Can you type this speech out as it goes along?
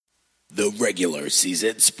The regular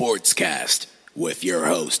season sportscast with your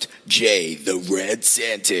host, Jay the Red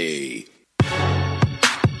Santee.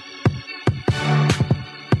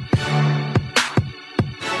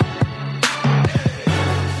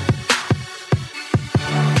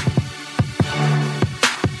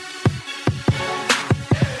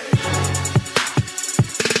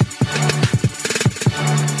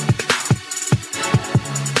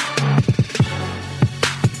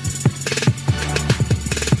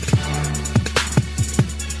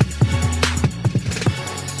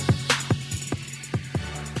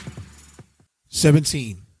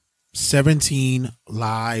 Seventeen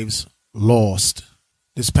lives lost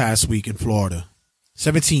this past week in Florida.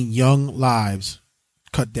 17 young lives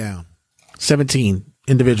cut down. 17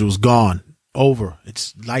 individuals gone. Over.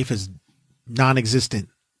 Its life is non-existent.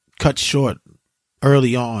 Cut short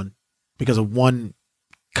early on because of one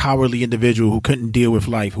cowardly individual who couldn't deal with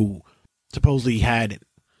life, who supposedly had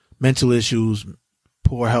mental issues,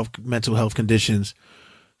 poor mental health conditions,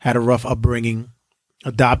 had a rough upbringing,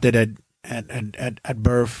 adopted at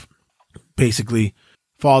birth. Basically,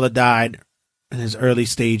 father died in his early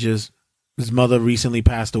stages. His mother recently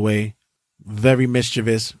passed away. Very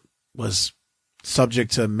mischievous, was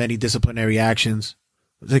subject to many disciplinary actions,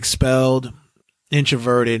 was expelled,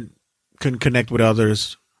 introverted, couldn't connect with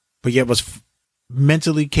others, but yet was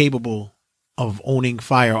mentally capable of owning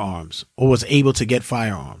firearms, or was able to get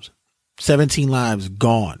firearms. 17 lives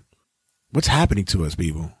gone. What's happening to us,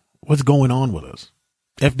 people? What's going on with us?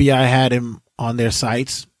 FBI had him on their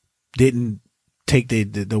sites, didn't take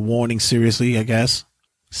the warning seriously, I guess.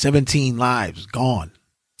 17 lives gone.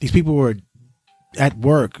 These people were at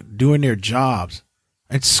work, doing their jobs,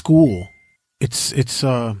 at school. It's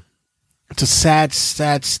a sad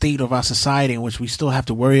state of our society in which we still have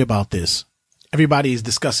to worry about this. Everybody is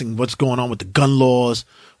discussing what's going on with the gun laws,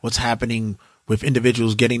 what's happening with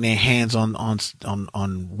individuals getting their hands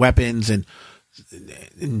on weapons, and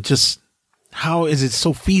just how is it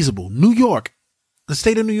so feasible? New York, the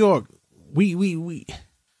state of New York,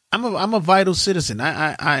 I'm a vital citizen.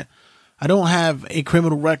 I don't have a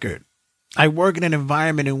criminal record. I work in an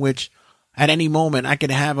environment in which at any moment I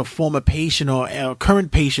could have a former patient or a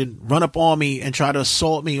current patient run up on me and try to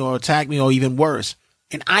assault me or attack me, or even worse.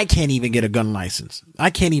 And I can't even get a gun license. I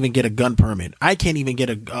can't even get a gun permit. I can't even get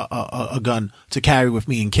a gun to carry with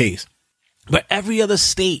me in case. But every other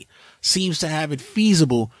state seems to have it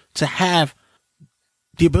feasible to have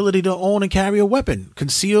the ability to own and carry a weapon,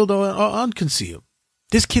 concealed or unconcealed.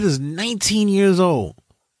 This kid is 19 years old.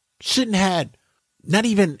 Shouldn't have not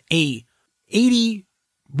even a 80,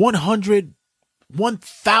 100,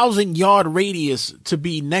 1,000 yard radius to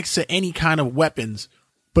be next to any kind of weapons,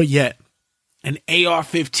 but yet an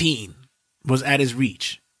AR-15 was at his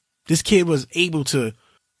reach. This kid was able to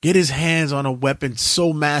get his hands on a weapon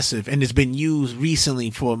so massive, and it's been used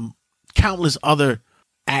recently for countless other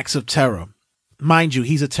acts of terror. Mind you,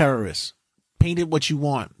 he's a terrorist. Paint it what you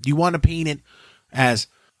want. You want to paint it as,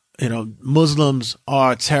 Muslims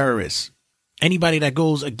are terrorists. Anybody that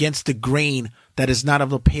goes against the grain, that is not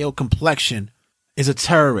of a pale complexion, is a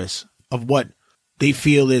terrorist of what they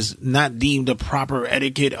feel is not deemed the proper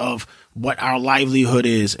etiquette of what our livelihood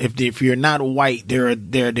is. If you're not white, they're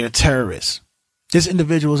terrorists. This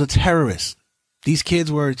individual is a terrorist. These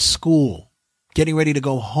kids were at school, getting ready to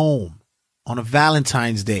go home on a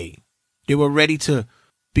Valentine's Day. They were ready to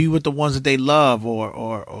be with the ones that they love,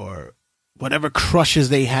 or whatever crushes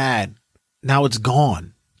they had. Now it's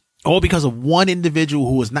gone. All because of one individual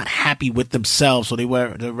who was not happy with themselves. So they'd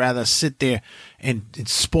rather sit there and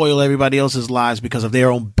spoil everybody else's lives because of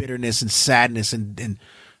their own bitterness and sadness and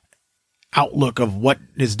outlook of what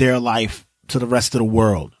is their life to the rest of the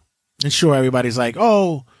world. And sure, everybody's like,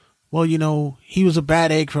 oh, well, he was a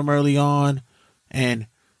bad egg from early on, and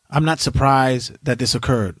I'm not surprised that this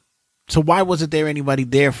occurred. So why wasn't there anybody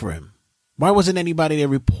there for him? Why wasn't anybody there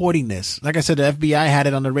reporting this? Like I said, the FBI had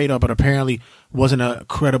it on the radar, but apparently wasn't a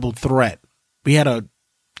credible threat. We had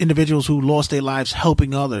individuals who lost their lives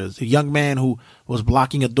helping others. A young man who was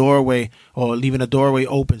blocking a doorway, or leaving a doorway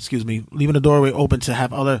open to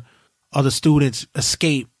have other students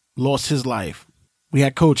escape, lost his life. We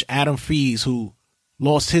had Coach Adam Fees, who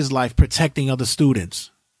lost his life protecting other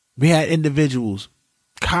students. We had individuals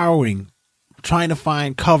cowering, trying to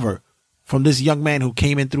find cover from this young man who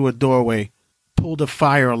came in through a doorway, pulled a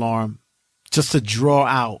fire alarm just to draw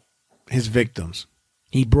out his victims.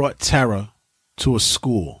 He brought terror to a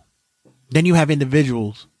school. Then you have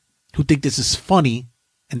individuals who think this is funny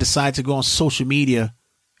and decide to go on social media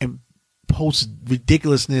and post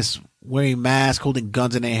ridiculousness, wearing masks, holding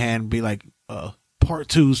guns in their hand, and be like, part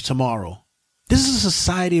 2's tomorrow. This is a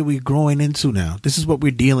society we're growing into now. This is what we're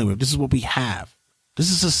dealing with. This is what we have. This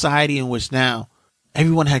is a society in which now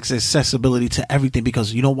everyone has accessibility to everything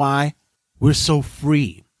because you know why? We're so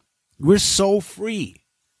free. We're so free.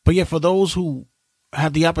 But yet for those who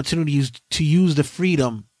have the opportunity to use the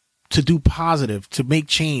freedom to do positive, to make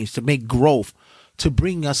change, to make growth, to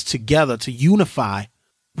bring us together, to unify,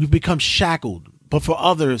 we've become shackled. But for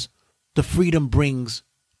others, the freedom brings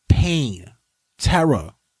pain,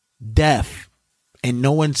 terror, death, and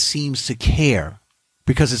no one seems to care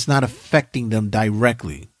because it's not affecting them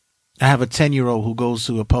directly. I have a 10-year-old who goes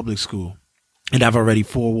to a public school, and I've already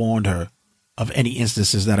forewarned her of any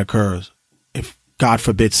instances that occurs if, God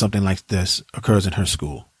forbid, something like this occurs in her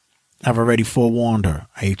school. I've already forewarned her.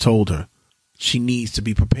 I told her she needs to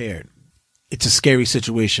be prepared. It's a scary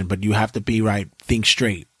situation, but you have to be right. Think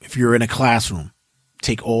straight. If you're in a classroom,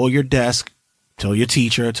 take all your desk, tell your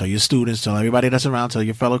teacher, tell your students, tell everybody that's around, tell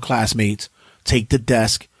your fellow classmates, take the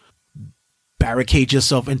desk, barricade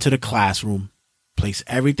yourself into the classroom, place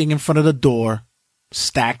everything in front of the door,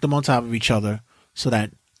 stack them on top of each other so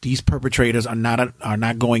that these perpetrators are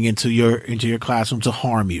not going into your classroom to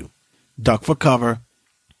harm you. Duck for cover.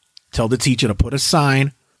 Tell the teacher to put a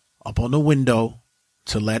sign up on the window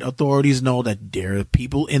to let authorities know that there are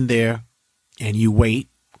people in there, and you wait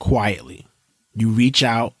quietly. You reach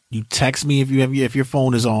out, you text me if your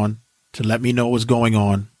phone is on to let me know what's going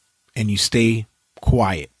on, and you stay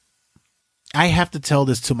quiet. I have to tell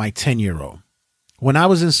this to my 10-year-old. When I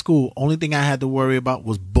was in school, only thing I had to worry about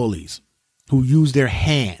was bullies who use their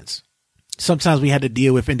hands. Sometimes we had to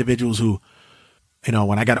deal with individuals who,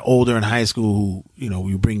 when I got older in high school, who,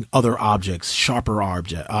 we bring other objects, sharper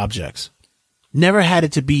objects. Never had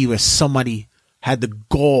it to be where somebody had the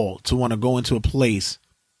gall to want to go into a place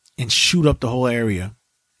and shoot up the whole area.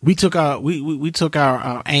 We took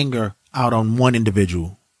our anger out on one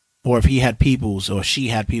individual, or if he had peoples or she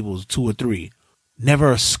had peoples, 2 or 3.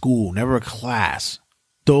 Never a school, never a class.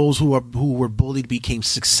 Those who were bullied became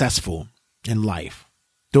successful in life.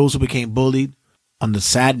 Those who became bullied, on the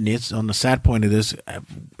sad point of this,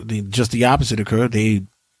 just the opposite occurred. They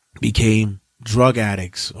became drug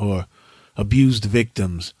addicts or abused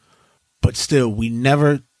victims. But still, we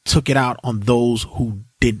never took it out on those who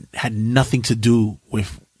had nothing to do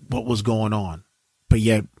with what was going on. But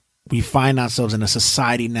yet we find ourselves in a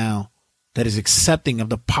society now that is accepting of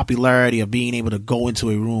the popularity of being able to go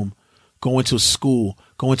into a room, go into a school,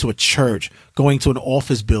 go into a church, going to an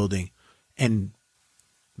office building, and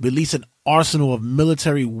release an arsenal of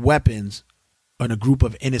military weapons on a group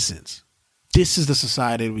of innocents. This is the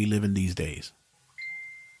society we live in these days.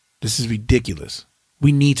 This is ridiculous.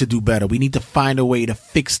 We need to do better. We need to find a way to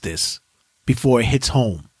fix this before it hits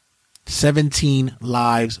home. 17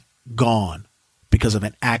 lives gone because of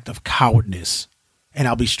an act of cowardness. And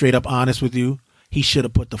I'll be straight up honest with you. He should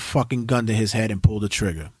have put the fucking gun to his head and pulled the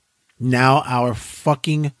trigger. Now our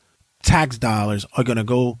fucking tax dollars are going to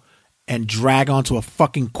go and drag onto a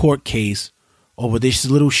fucking court case over this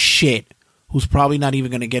little shit who's probably not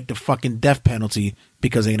even going to get the fucking death penalty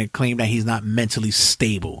because they're going to claim that he's not mentally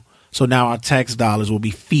stable. So now our tax dollars will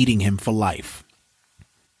be feeding him for life.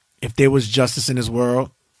 If there was justice in this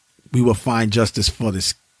world, we will find justice for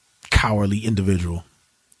this cowardly individual.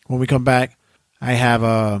 When we come back, I have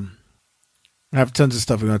tons of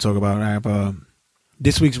stuff we're going to talk about. I have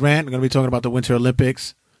this week's rant. We're going to be talking about the Winter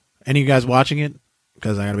Olympics. Any of you guys watching it?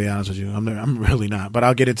 Because I got to be honest with you, I'm really not. But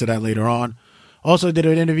I'll get into that later on. Also did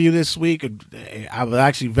an interview this week. I was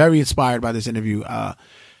actually very inspired by this interview.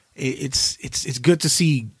 It's good to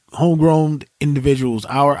see homegrown individuals,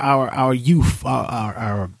 our youth,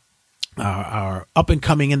 our up and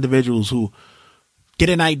coming individuals who get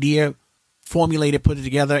an idea, formulate it, put it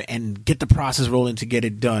together, and get the process rolling to get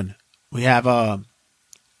it done. We have a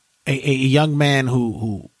young man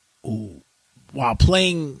who while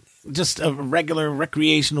playing just a regular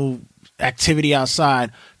recreational activity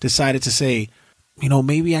outside, decided to say,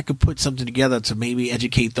 maybe I could put something together to maybe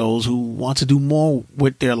educate those who want to do more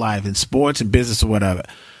with their life in sports and business or whatever.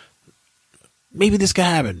 Maybe this could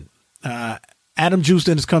happen. Adam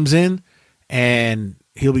Houston comes in, and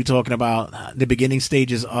he'll be talking about the beginning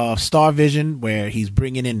stages of Star Vision, where he's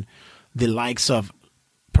bringing in the likes of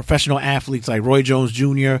professional athletes like Roy Jones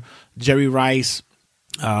Jr., Jerry Rice,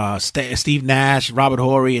 Steve Nash, Robert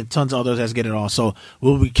Horry, and tons of others as get it all. So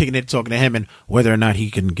we'll be kicking it, talking to him, and whether or not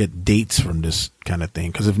he can get dates from this kind of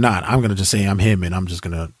thing. Because if not, I'm gonna just say I'm him, and I'm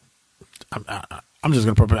gonna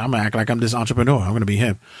act like I'm this entrepreneur. I'm gonna be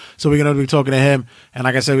him. So we're gonna be talking to him, and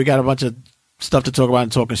like I said, we got a bunch of stuff to talk about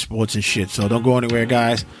and talking sports and shit. So don't go anywhere,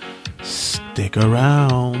 guys. Stick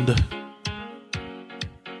around.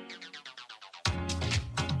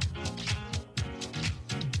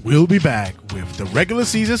 We'll be back with the regular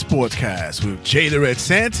season sportscast with Jay the Red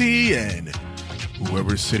Santee and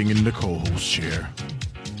whoever's sitting in the co-host chair.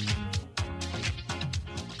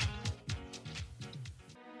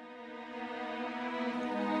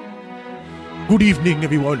 Good evening,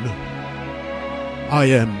 everyone. I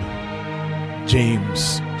am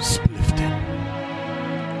James Splifton.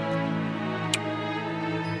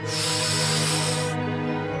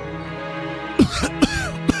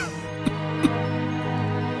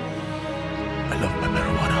 I love my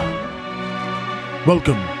marijuana.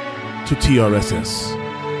 Welcome to TRSS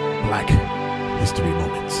Black History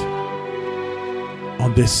Moments.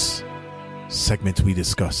 On this segment, we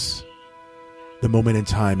discuss the moment in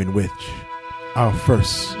time in which our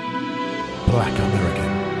first Black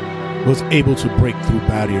American was able to break through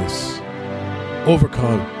barriers,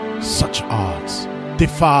 overcome such odds,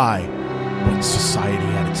 defy what society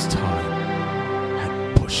at its time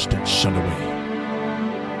had pushed and shunned away.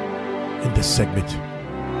 In this segment,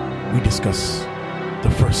 we discuss the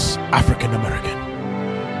first African American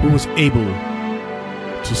who was able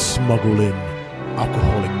to smuggle in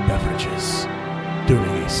alcoholic beverages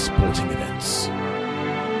during a sporting events.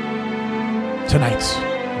 Tonight,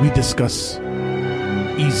 we discuss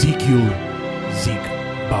Ezekiel Zeke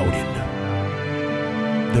Bowden,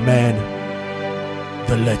 the man,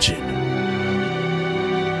 the legend,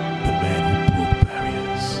 the man who broke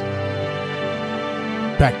barriers.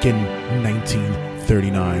 Back in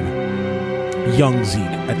 1939, young Zeke,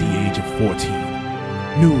 at the age of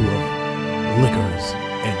 14, knew of liquors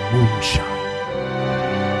and moonshine.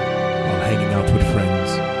 While hanging out with friends,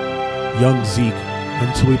 young Zeke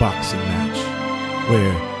went to a boxing match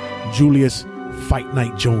where Julius Fight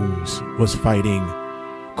Night Jones was fighting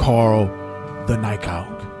Karl the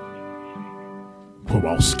Knockout.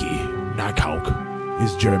 Kowalski. Knockout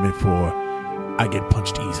is German for I get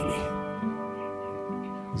punched easily.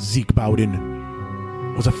 Zeke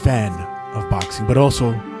Bowden was a fan of boxing, but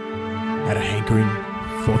also had a hankering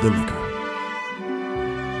for the liquor.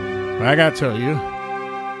 I gotta tell you,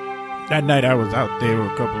 that night I was out there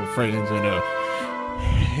with a couple of friends, and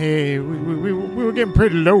hey, we were getting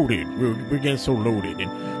pretty loaded. We were getting so loaded, and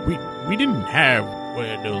we didn't have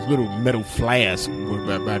those little metal flasks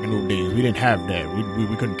back in those days. We didn't have that. We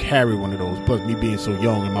couldn't carry one of those. Plus, me being so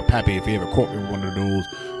young, and my pappy, if he ever caught me with one of those,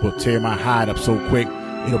 will tear my hide up so quick,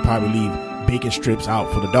 it'll probably leave bacon strips out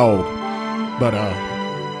for the dog. But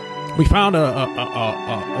we found a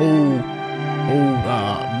old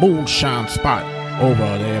moonshine spot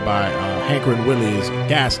over there by Hankering Willie's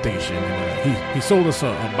gas station. And, he sold us a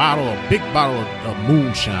big bottle of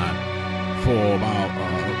moonshine for about a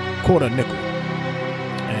quarter nickel.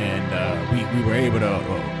 And we were able to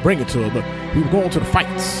bring it to her, but we were going to the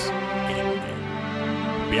fights.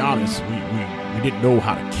 And to be honest, we didn't know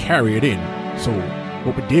how to carry it in. So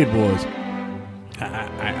what we did was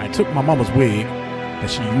I took my mama's wig that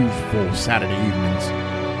she used for Saturday evenings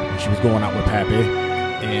when she was going out with Pappy,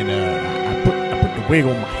 and I put the wig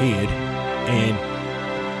on my head and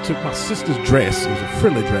took my sister's dress. It was a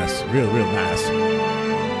frilly dress, real nice.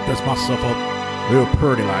 Dressed myself up real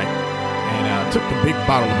pretty like, and took the big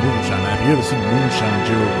bottle of moonshine. Now, if you ever seen moonshine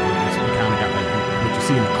jewelry, it's kind of got like what you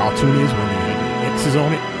see in the cartoons when they have the X's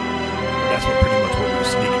on it. That's what pretty much what we were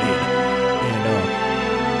sneaking in. And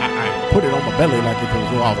I put it on my belly like if it was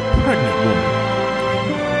I was a pregnant woman. And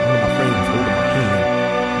one of my friends was holding my hand,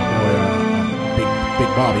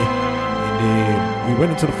 Big Bobby, and then we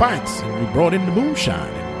went into the fights and we brought in the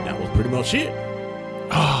moonshine, and that was pretty much it.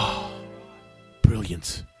 Ah,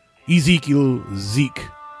 brilliant. Ezekiel Zeke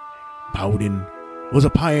Bowden was a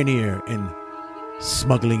pioneer in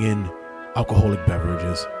smuggling in alcoholic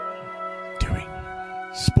beverages during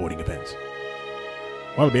sporting events.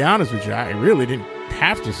 Well, to be honest with you, I really didn't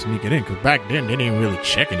have to sneak it in, because back then they didn't really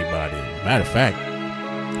check anybody. Matter of fact,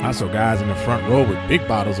 I saw guys in the front row with big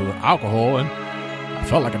bottles of alcohol, and I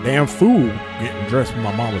felt like a damn fool getting dressed in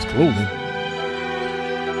my mama's clothing.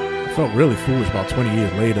 I felt really foolish about 20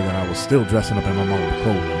 years later that I was still dressing up in my mama's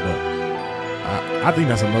clothing, but I think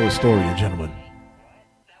that's another story, gentlemen.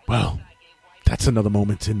 Well, that's another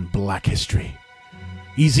moment in Black history.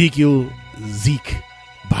 Ezekiel Zeke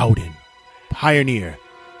Bowden, pioneer,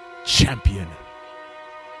 champion,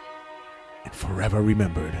 and forever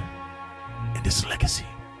remembered in this legacy.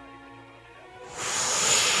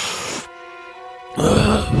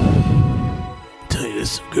 Tell you, this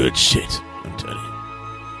is some good shit, I'm telling you.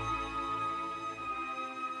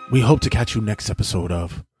 We hope to catch you next episode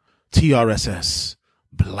of TRSS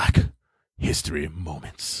Black History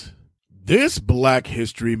Moments. This Black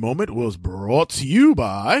History Moment was brought to you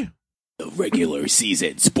by the regular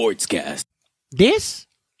season sportscast. This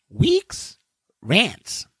week's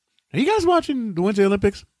rants. Are you guys watching the Winter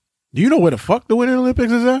Olympics? Do you know where the fuck the Winter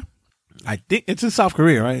Olympics is at? I think it's in South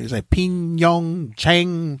Korea, right? It's like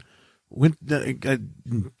Pyeongchang,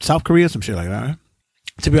 South Korea, some shit like that. Right?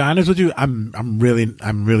 To be honest with you, I'm really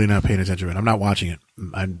not paying attention to it. I'm not watching it.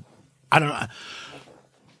 I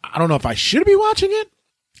don't know if I should be watching it.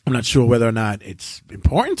 I'm not sure whether or not it's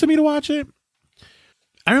important to me to watch it.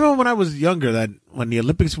 I remember when I was younger that when the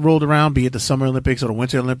Olympics rolled around, be it the Summer Olympics or the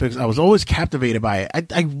Winter Olympics, I was always captivated by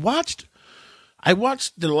it. I watched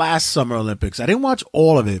the last Summer Olympics. I didn't watch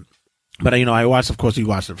all of it, but I watched. Of course, you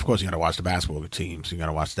got to watch the basketball teams. You got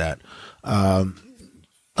to watch that.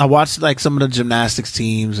 I watched like some of the gymnastics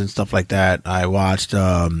teams and stuff like that. I watched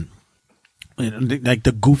like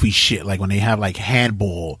the goofy shit, like when they have like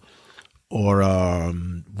handball or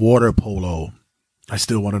water polo. I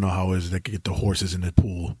still want to know how it is they can get the horses in the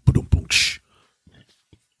pool.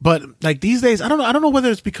 But like these days, I don't know whether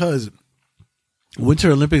it's because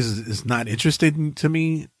Winter Olympics is not interesting to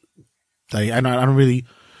me. Like I don't really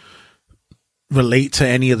relate to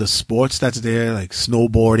any of the sports that's there, like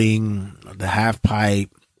snowboarding, the half pipe,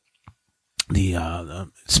 the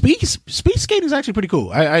speed skating is actually pretty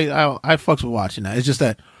cool. I fucks with watching that. It's just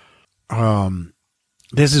that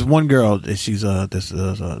there's this one girl. She's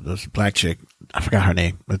this black chick. I forgot her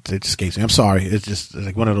name. It escapes me. I'm sorry. It's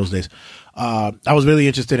like one of those days. I was really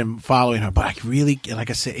interested in following her, but I really, like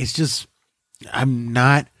I said, it's just I'm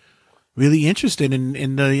not really interested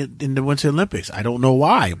in the Winter Olympics. I don't know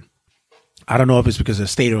why. I don't know if it's because of the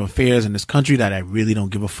state of affairs in this country that I really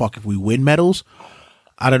don't give a fuck if we win medals.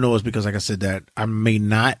 I don't know. It's because, like I said, that I may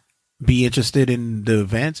not be interested in the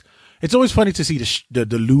events. It's always funny to see the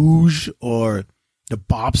luge or the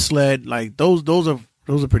bobsled. Like those are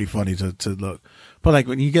pretty funny to look. But like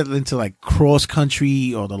when you get into like cross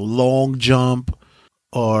country or the long jump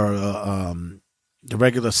or the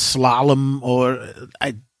regular slalom, or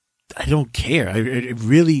I don't care. It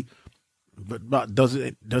really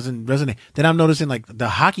doesn't resonate. Then I'm noticing like the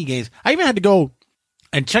hockey games. I even had to go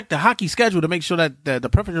and check the hockey schedule to make sure that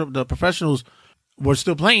the professionals were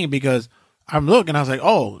still playing, because I'm looking. I was like,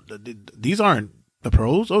 oh, these aren't the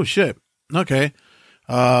pros. Oh shit. Okay.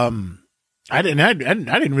 I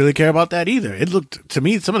didn't really care about that either. It looked to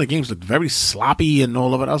me, some of the games looked very sloppy and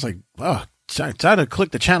all of it. I was like, oh, try to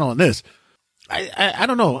click the channel on this. I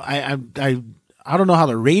don't know. I don't know how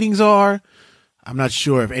the ratings are. I'm not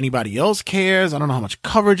sure if anybody else cares. I don't know how much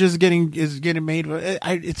coverage is getting made.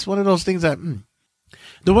 It's one of those things that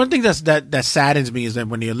the one thing that saddens me is that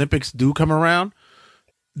when the Olympics do come around,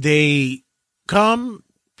 they come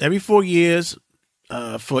every 4 years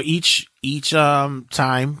for each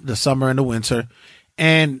time, the summer and the winter,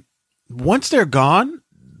 and once they're gone,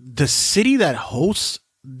 the city that hosts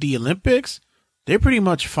the Olympics, they're pretty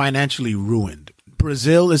much financially ruined.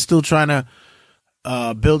 Brazil is still trying to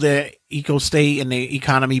build their eco-state and their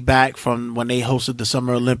economy back from when they hosted the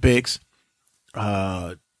Summer Olympics.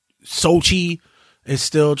 Sochi is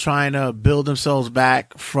still trying to build themselves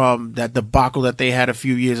back from that debacle that they had a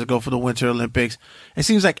few years ago for the Winter Olympics. It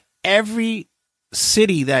seems like every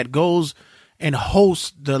city that goes and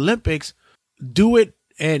hosts the Olympics do it,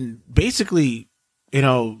 and basically,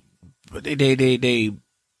 they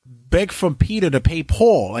beg from Peter to pay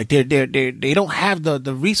Paul. Like they don't have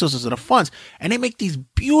the resources or the funds, and they make these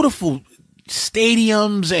beautiful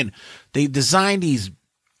stadiums, and they design these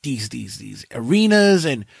arenas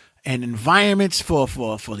and environments for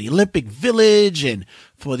the Olympic Village and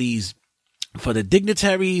for the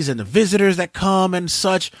dignitaries and the visitors that come and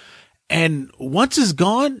such. And once it's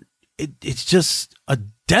gone, it's just a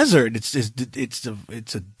desert.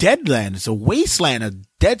 It's a dead land. It's a wasteland, a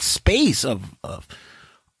dead space of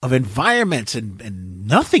environments and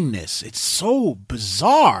nothingness. It's so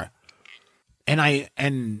bizarre.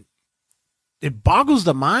 And it boggles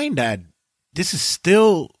the mind that this is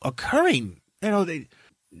still occurring. Then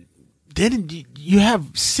you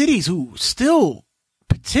have cities who still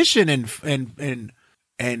petition and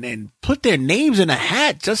put their names in a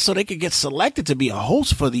hat just so they could get selected to be a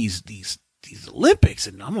host for these Olympics.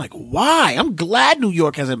 And I'm like, why? I'm glad New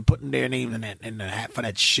York hasn't put their name in the hat for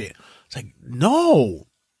that shit. It's like, no,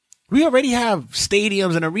 we already have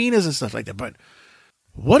stadiums and arenas and stuff like that. But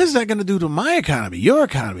what is that going to do to my economy, your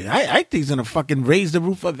economy? I think it's going to fucking raise the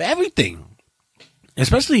roof of everything,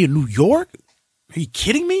 especially in New York. Are you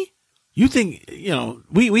kidding me? You think,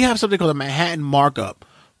 we have something called a Manhattan markup,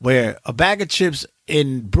 where a bag of chips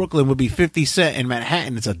in Brooklyn would be 50 cents. In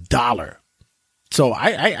Manhattan, it's $1. So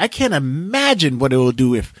I can't imagine what it will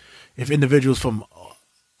do if individuals from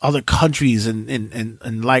other countries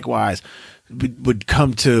and likewise would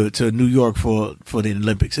come to New York for the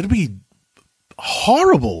Olympics. It'd be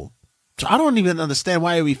horrible. So I don't even understand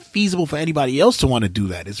why it would be feasible for anybody else to want to do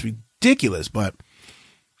that. It's ridiculous. But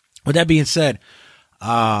with that being said,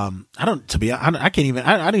 I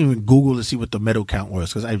didn't even Google to see what the medal count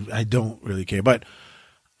was because I don't really care. But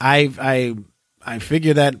I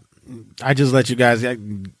figure that I just let you guys,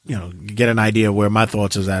 get an idea of where my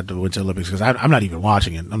thoughts is at the Winter Olympics because I'm not even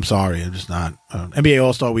watching it. I'm sorry. I'm just not. NBA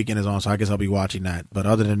All-Star Weekend is on, so I guess I'll be watching that. But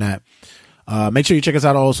other than that, make sure you check us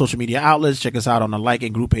out on all social media outlets. Check us out on the Like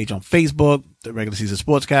and Group page on Facebook, the Regular Season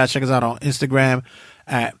Sportscast. Check us out on Instagram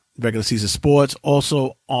at Regular Season Sports.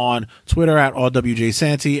 Also on Twitter at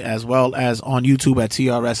RWJ as well as on YouTube at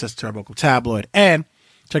TRSS Turnbuckle Tabloid. And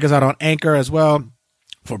check us out on Anchor as well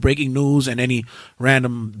for breaking news and any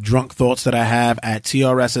random drunk thoughts that I have at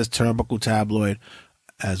TRSS Turnbuckle Tabloid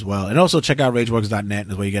as well. And also check out RageWorks.net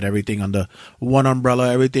is where you get everything under one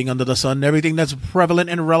umbrella, everything under the sun, everything that's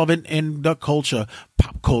prevalent and relevant in the culture,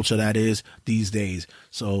 pop culture that is these days.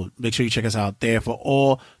 So make sure you check us out there for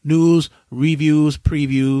all news, reviews,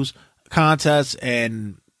 previews, contests,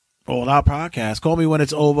 and all our podcasts. Call Me When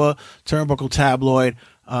It's Over, Turnbuckle Tabloid,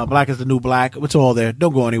 Black is the New Black. It's all there.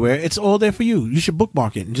 Don't go anywhere. It's all there for you. You should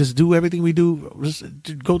bookmark it and just do everything we do. Just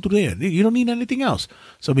go through there. You don't need anything else.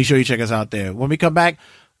 So be sure you check us out there. When we come back,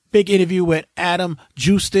 big interview with Adam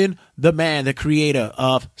Justin, the man, the creator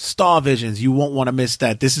of Star Visions. You won't want to miss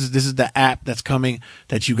that. This is the app that's coming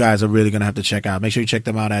that you guys are really going to have to check out. Make sure you check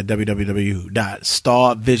them out at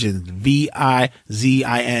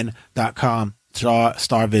www.starvision.com.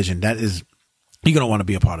 Star Vision. That is, you're going to want to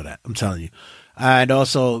be a part of that. I'm telling you. And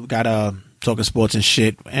also got talking sports and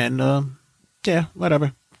shit. And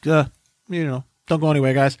whatever. Don't go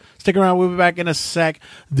anywhere, guys. Stick around. We'll be back in a sec.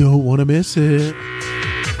 Don't want to miss it.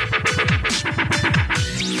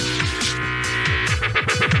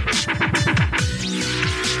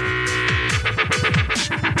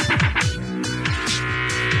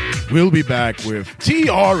 We'll be back with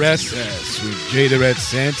TRSS with Jay the Red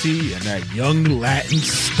Santee and that young Latin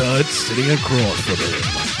stud sitting across from him.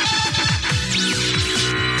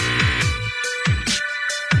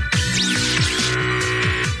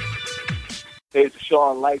 Hey, it's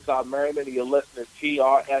Sean Lights Out Merriman, and you're listening to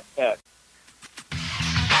TRSS.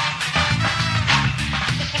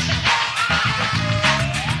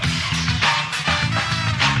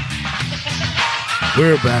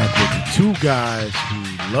 We're back with the two guys who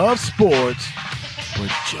love sports but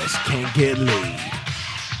just can't get laid.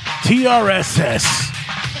 TRSS,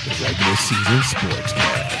 the Regular Season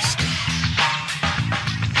Sportscast.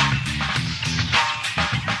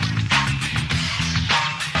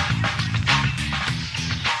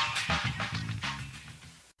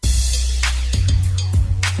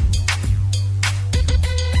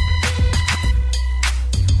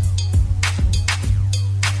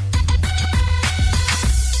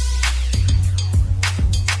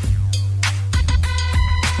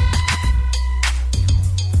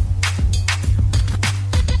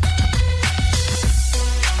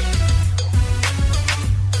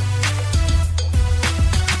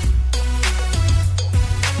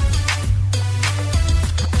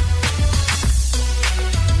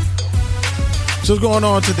 So what's going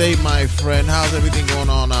on today, my friend? How's everything going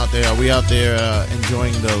on out there? Are we out there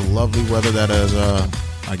enjoying the lovely weather that is,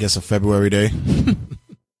 I guess, a February day?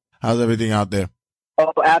 How's everything out there?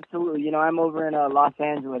 Oh, absolutely. I'm over in Los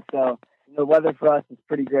Angeles, so the weather for us is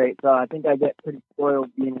pretty great. So I think I get pretty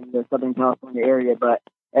spoiled being in the Southern California area, but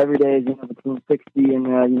every day is, between 60 and,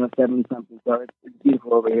 70-something. So it's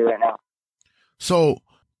beautiful over here right now. So,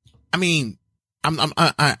 I mean, I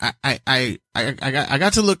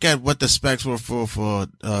got to look at what the specs were for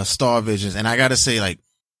Star Visions, and I got to say, like,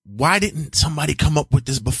 why didn't somebody come up with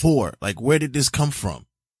this before? Like, where did this come from?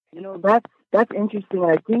 That's interesting.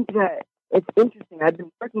 I think that it's interesting. I've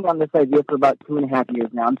been working on this idea for about 2.5 years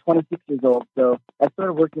now. I'm 26 years old, so I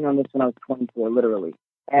started working on this when I was 24, literally.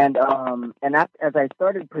 And as I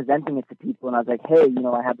started presenting it to people, and I was like, hey,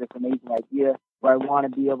 I have this amazing idea where I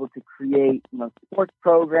want to be able to create, sports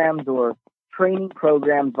programs or training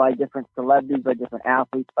programs by different celebrities, by different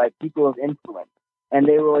athletes, by people of influence. And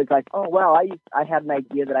they were always like, oh, well, I had an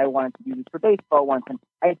idea that I wanted to do this for baseball once. And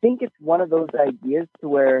I think it's one of those ideas to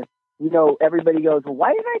where, everybody goes, well,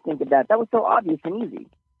 why didn't I think of that? That was so obvious and easy.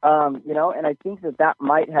 And I think that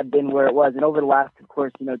might have been where it was. And over the last, of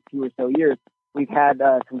course, 2 or so years, we've had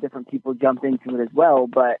some different people jump into it as well.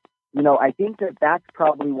 But, I think that that's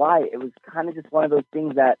probably why. It was kind of just one of those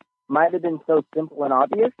things that might have been so simple and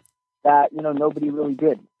obvious that, nobody really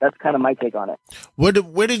did. That's kind of my take on it. Where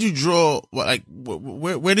did you draw, where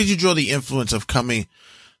did you draw the influence of coming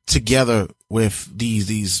together with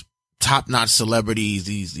these top-notch celebrities,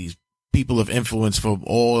 these people of influence from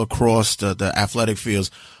all across the athletic fields?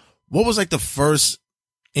 what was like the first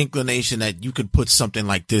inclination that you could put something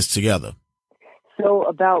like this together? So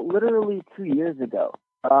about literally 2 years ago,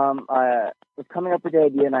 I was coming up with the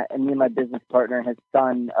idea, and me and my business partner and his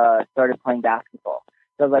son started playing basketball.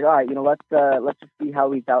 So I was like, all right, let's just see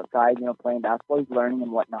how he's outside, playing basketball. He's learning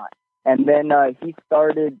and whatnot. And then he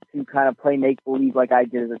started to kind of play make-believe like I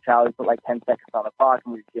did as a child. He put like 10 seconds on the clock,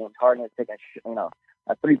 and we were feeling hard, and he was taking a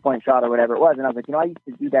 3-point shot or whatever it was. And I was like, I used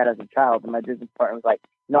to do that as a child. And my business partner was like,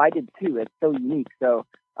 I did too. It's so unique. So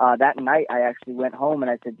that night I actually went home and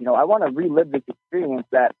I said, I want to relive this experience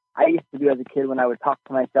that I used to do as a kid when I would talk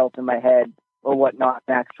to myself in my head or whatnot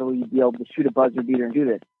and actually be able to shoot a buzzer beater and do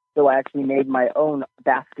this. So I actually made my own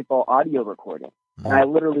basketball audio recording. And I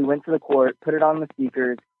literally went to the court, put it on the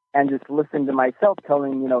speakers, and just listened to myself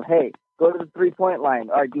telling, hey, go to the 3-point line.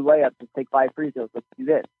 All right, do layups. Just take 5 free throws. Let's do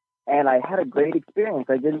this. And I had a great experience.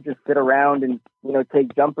 I didn't just sit around and,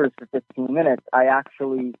 take jumpers for 15 minutes. I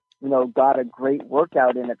actually, got a great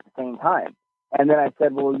workout in at the same time. And then I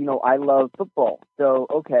said, well, I love football. So,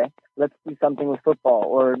 okay, let's do something with football.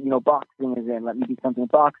 Or, boxing is in. Let me do something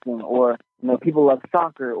with boxing. Or, people love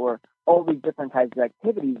soccer or all these different types of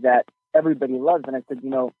activities that everybody loves. And I said,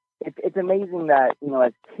 it's amazing that,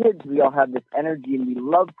 as kids, we all have this energy and we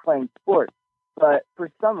love playing sports. But for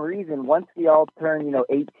some reason, once we all turn,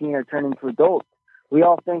 18 or turn into adults, we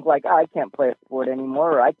all think like, I can't play a sport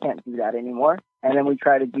anymore, or I can't do that anymore. And then we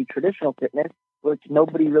try to do traditional fitness, which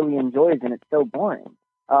nobody really enjoys, and it's so boring.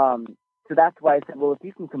 So that's why I said, well, if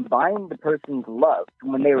you can combine the person's love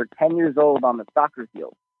from when they were 10 years old on the soccer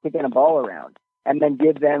field, kicking a ball around, and then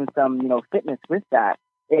give them some, fitness with that,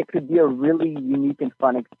 it could be a really unique and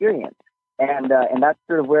fun experience. And that's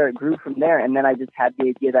sort of where it grew from there. And then I just had the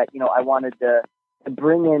idea that, I wanted to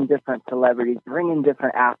bring in different celebrities, bring in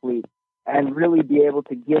different athletes, and really be able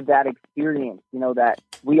to give that experience, that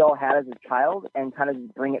we all had as a child and kind of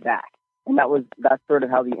just bring it back. And that's sort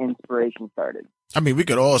of how the inspiration started. I mean, we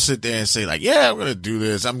could all sit there and say like, yeah, I'm going to do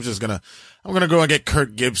this. I'm going to go and get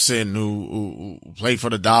Kirk Gibson who played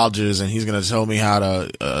for the Dodgers, and he's going to tell me how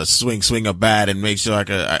to, swing a bat and make sure I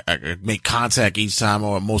could make contact each time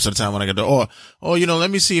or most of the time when I get there. Or,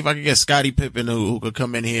 let me see if I can get Scottie Pippen who could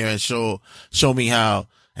come in here and show me how,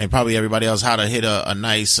 and probably everybody else, how to hit a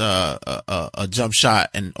nice, a jump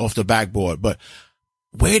shot and off the backboard. But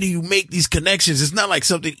where do you make these connections? It's not like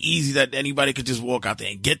something easy that anybody could just walk out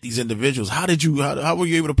there and get these individuals. How were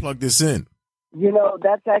you able to plug this in?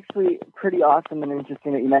 That's actually pretty awesome and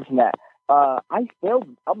interesting that you mentioned that. I'll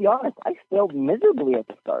be honest, I failed miserably at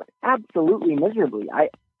the start. Absolutely miserably. I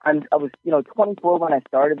was, 24 when I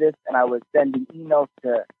started this, and I was sending emails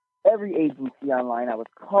to every agency online. I was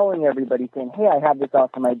calling everybody saying, hey, I have this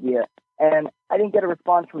awesome idea. And I didn't get a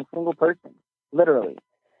response from a single person, literally.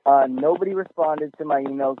 Nobody responded to my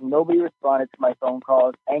emails. Nobody responded to my phone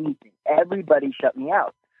calls, anything. Everybody shut me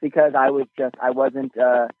out because I wasn't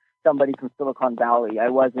somebody from Silicon Valley. I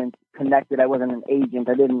wasn't connected. I wasn't an agent.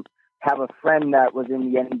 I didn't have a friend that was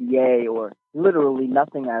in the NBA or literally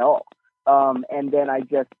nothing at all. And then I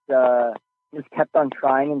just kept on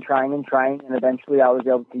trying and trying and trying. And eventually I was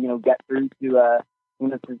able to, get through to,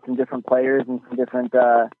 to some different players and some different,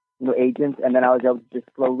 agents. And then I was able to just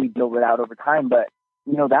slowly build it out over time. But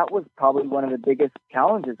that was probably one of the biggest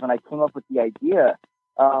challenges when I came up with the idea.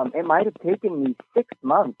 It might have taken me 6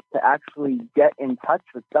 months to actually get in touch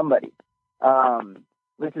with somebody,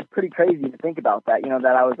 which is pretty crazy to think about that,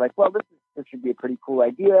 that I was like, well, this should be a pretty cool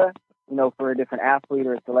idea, for a different athlete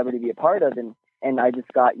or a celebrity to be a part of. And I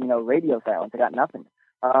just got, radio silence. I got nothing.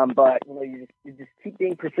 But, you just keep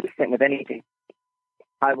being persistent with anything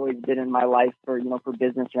I've always been in my life for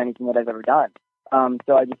business or anything that I've ever done.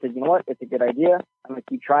 So I just said, you know what, it's a good idea. I'm going to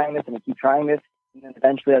keep trying this, and I keep trying this. And then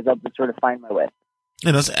eventually I was able to sort of find my way.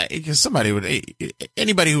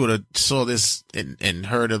 Anybody who would have saw this and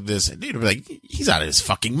heard of this, they'd be like, he's out of his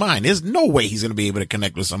fucking mind. There's no way he's going to be able to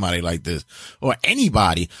connect with somebody like this or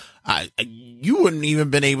anybody. You wouldn't even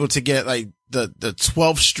been able to get like the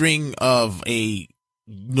 12th string of a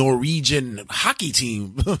Norwegian hockey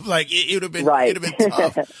team. Like it would have been, right. It would have been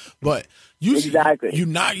tough, but exactly. You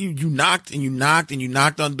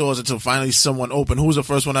knocked on doors until finally someone opened. Who was the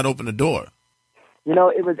first one that opened the door?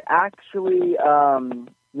 It was actually,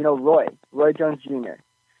 Roy Jones Jr.,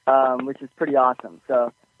 which is pretty awesome.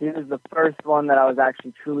 So he was the first one that I was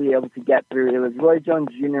actually truly able to get through. It was Roy Jones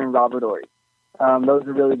Jr. and Robert Horry. Those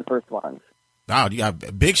are really the first ones. Wow, you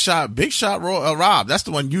got big shot, Rob. That's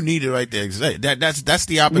the one you needed right there. That's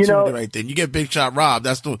the opportunity right there. You get big shot Rob.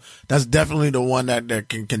 That's definitely the one that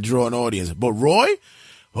can draw an audience. But Roy,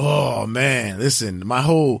 oh man, listen, my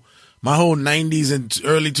whole My whole '90s and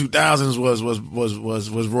early 2000s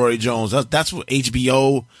was Roy Jones. That's what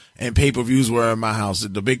HBO and pay-per-views were in my house.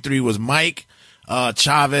 The big three was Mike,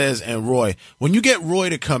 Chavez, and Roy. When you get Roy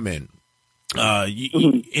to come in,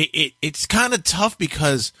 it's kind of tough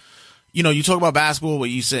because, you know, you talk about basketball where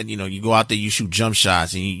you said, you know, you go out there, you shoot jump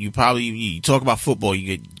shots, and you talk about football,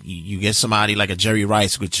 you get somebody like a Jerry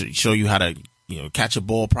Rice who could show you how to, you know, catch a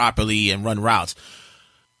ball properly and run routes.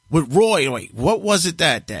 With Roy, like, what was it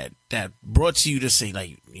that brought to you to say,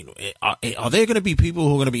 like, you know, are there going to be people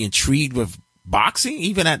who are going to be intrigued with boxing,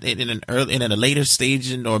 even in a later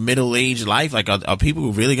stage or middle age life? Like, are people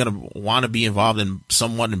who really going to want to be involved in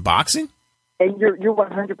somewhat in boxing? And you're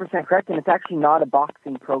 100% correct, and it's actually not a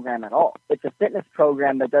boxing program at all. It's a fitness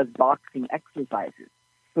program that does boxing exercises.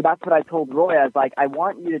 So that's what I told Roy. I was like, I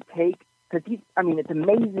want you to take, because it's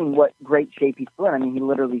amazing what great shape he's still in. I mean, he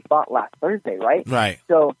literally fought last Thursday, right? Right.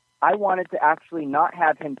 So I wanted to actually not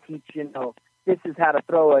have him teach, you know, this is how to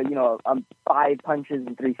throw 5 punches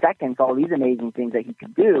in 3 seconds, all these amazing things that he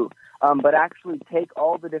could do, but actually take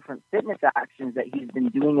all the different fitness actions that he's been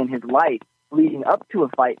doing in his life leading up to a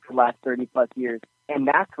fight for the last 30-plus years, and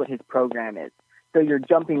that's what his program is. So you're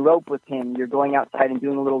jumping rope with him, you're going outside and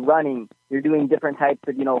doing a little running, you're doing different types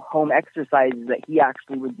of, you know, home exercises that he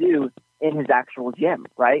actually would do in his actual gym,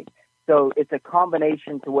 right? So it's a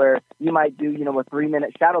combination to where you might do, you know, a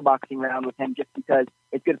 3-minute shadow boxing round with him just because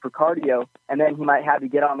it's good for cardio, and then he might have you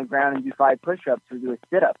get on the ground and do 5 push-ups or do a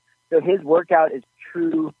sit-up. So his workout is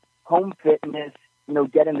true home fitness, you know,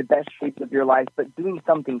 get in the best shape of your life, but doing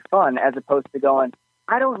something fun as opposed to going,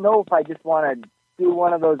 I don't know if I just want to do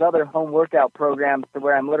one of those other home workout programs to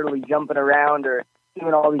where I'm literally jumping around or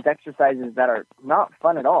doing all these exercises that are not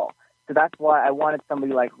fun at all. So that's why I wanted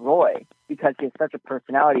somebody like Roy, because he has such a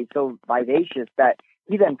personality, so vivacious, that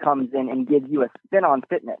he then comes in and gives you a spin on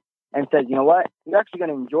fitness and says, you know what, you're actually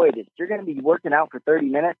going to enjoy this. You're going to be working out for 30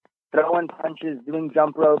 minutes, throwing punches, doing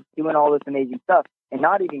jump ropes, doing all this amazing stuff, and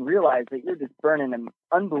not even realize that you're just burning an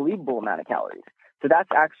unbelievable amount of calories. So that's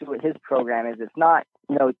actually what his program is. It's not,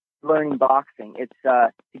 you know, learning boxing. It's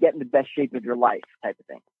to get in the best shape of your life type of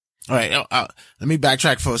thing. All right. Let me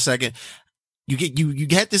backtrack for a second. You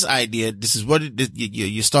get this idea. This is what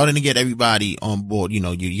you're starting to get everybody on board. You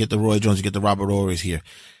know, you get the Roy Jones, you get the Robert Horrys here.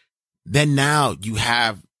 Then now you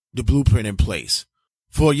have the blueprint in place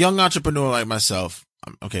for a young entrepreneur like myself.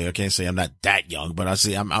 Okay, I can't say I'm not that young, but I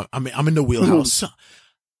say I'm in the wheelhouse.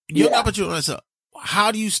 Young entrepreneur myself.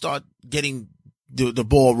 How do you start getting the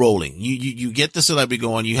ball rolling? You get the celebrity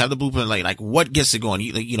going. You have the blueprint. Like what gets it going?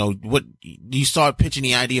 What do you start pitching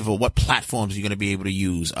the idea for? What platforms you're going to be able to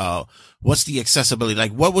use? What's the accessibility?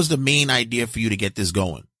 Like, what was the main idea for you to get this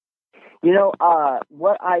going? You know,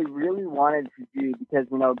 what I really wanted to do, because,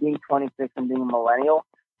 you know, being 26 and being a millennial,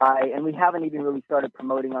 and we haven't even really started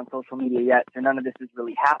promoting on social media yet, so none of this has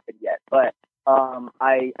really happened yet. But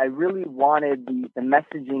I really wanted the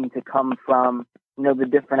messaging to come from, you know, the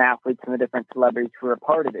different athletes and the different celebrities who are a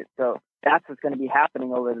part of it. So that's what's going to be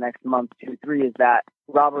happening over the next month, 2, 3, is that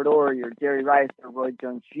Robert Horry or Jerry Rice or Roy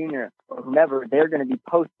Jones Jr. or whomever, they're going to be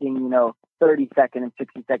posting, you know, 30-second and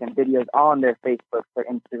 60-second videos on their Facebook, their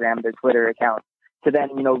Instagram, their Twitter accounts to then,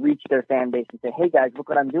 you know, reach their fan base and say, hey guys, look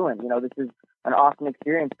what I'm doing. You know, this is an awesome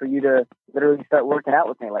experience for you to literally start working out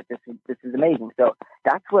with me. Like, this is amazing. So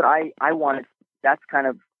that's what I wanted. That's kind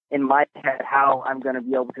of in my head how I'm going to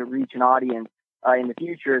be able to reach an audience in the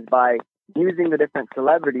future, is by using the different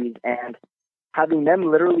celebrities and having them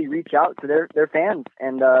literally reach out to their fans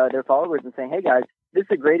and their followers and saying, hey guys, this is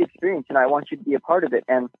a great experience and I want you to be a part of it.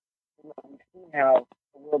 And we've seen how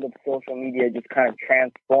the world of social media just kind of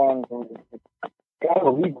transforms, and it's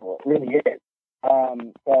unbelievable. It really is.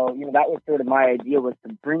 So, you know, that was sort of my idea, was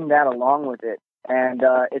to bring that along with it. And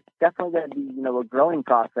it's definitely going to be, you know, a growing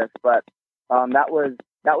process, but that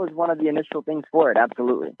was one of the initial things for it.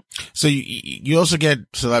 Absolutely. So you also get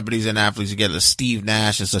celebrities and athletes. You get a Steve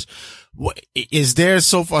Nash and such. What is there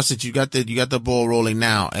so far, since you got the ball rolling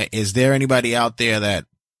now? Is there anybody out there that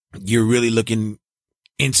you're really looking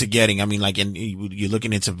into getting? I mean, like, you're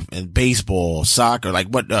looking into baseball, soccer. Like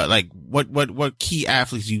what key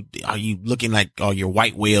athletes are you looking like? Or your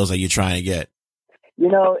white whales are you trying to get? You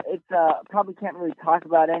know, it's probably can't really talk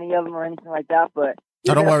about any of them or anything like that, but.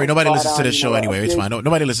 No, don't worry. Nobody listens to this show anyway. It's fine.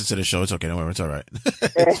 Nobody listens to the show. It's okay. Don't worry. It's all right.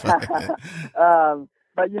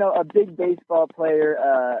 But, you know, a big baseball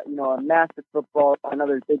player, you know, a massive football,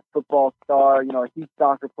 another big football star, you know, a huge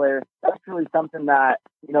soccer player. That's really something that,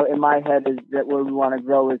 you know, in my head is that where we want to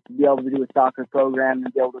grow, is to be able to do a soccer program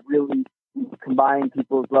and be able to really combine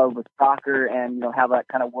people's love with soccer and, you know, have that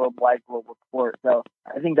kind of worldwide global sport. So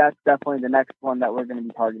I think that's definitely the next one that we're going to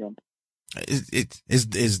be targeting.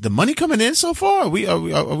 Is the money coming in so far? Are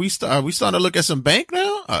we starting to look at some bank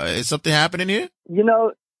now? Is something happening here? You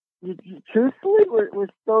know, truthfully, we're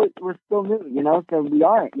still new. You know, so we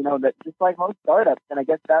aren't. You know, that just like most startups, and I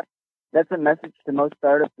guess that's a message to most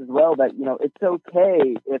startups as well. That you know, it's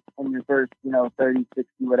okay if in your first 30, 60,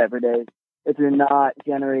 whatever days, if you're not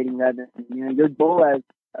generating revenue. You know, your goal as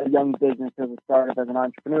a young business, as a startup, as an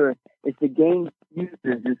entrepreneur, is to gain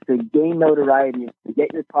users, is to gain notoriety, is to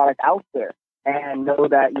get your product out there, and know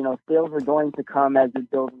that sales are going to come as you're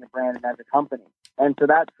building a brand and as a company. And so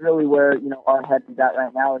that's really where our head is at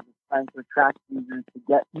right now, is trying to attract users, to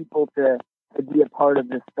get people to be a part of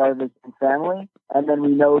this Starvision family. And then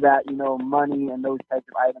we know that money and those types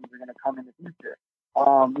of items are going to come in the future.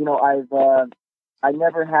 I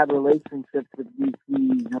never had relationships with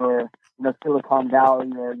VCs or Silicon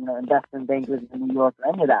Valley or investment bankers in New York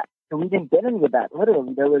or any of that. So we didn't get any of that.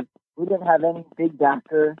 Literally, we didn't have any big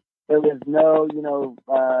backer. There was no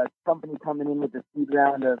company coming in with a seed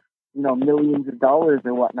round of millions of dollars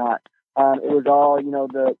or whatnot. It was all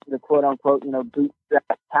the quote unquote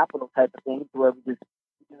bootstrap capital type of things, where we just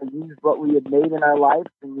used what we had made in our life,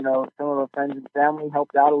 and some of our friends and family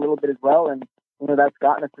helped out a little bit as well, and that's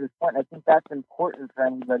gotten us to this point. I think that's important for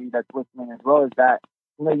anybody that's listening as well, is that,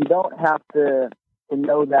 you don't have to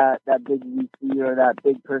know that big VC or that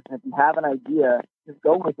big person. If you have an idea, just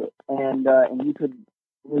go with it. And you could,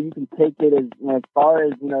 you can take it as far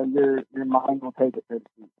as, your mind will take it, so to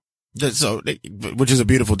speak. So, which is a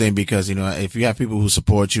beautiful thing, because, if you have people who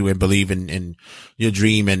support you and believe in your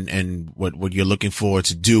dream and what you're looking forward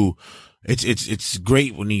to do, it's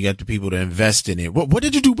great when you get the people to invest in it. What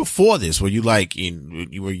did you do before this? Were you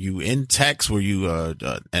were you in tech? Were you,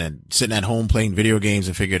 and sitting at home playing video games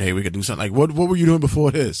and figured, hey, we could do something? Like, what were you doing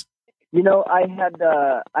before this?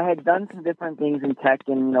 I had done some different things in tech,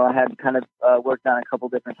 and, I had kind of, worked on a couple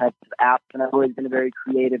different types of apps, and I've always been a very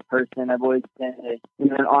creative person. I've always been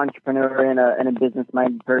an entrepreneur and a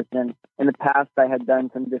business-minded person. In the past, I had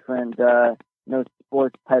done some different,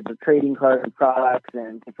 sports type of trading card products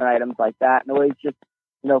and different items like that, and always just,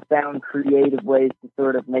 found creative ways to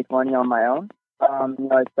sort of make money on my own.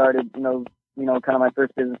 I started, kind of my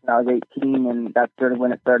first business when I was 18, and that's sort of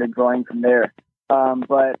when it started growing from there.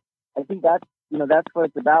 But I think that's what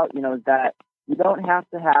it's about, is that you don't have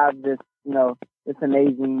to have this, this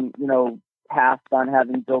amazing, past on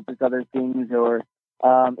having built this other things, or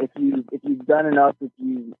if you've done enough, if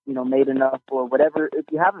you made enough, or whatever. If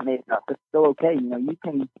you haven't made enough, it's still okay.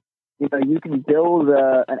 You can build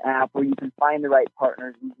an app where you can find the right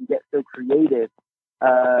partners. You can get so creative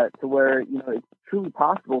to where it's truly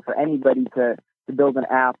possible for anybody to build an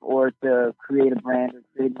app or to create a brand or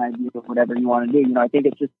create an idea of whatever you want to do. I think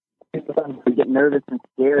it's just to get nervous and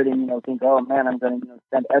scared and think, oh man, I'm going to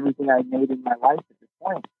spend everything I've made in my life at this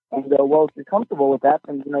point, and go, well, if you're comfortable with that,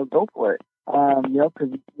 then go for it. Because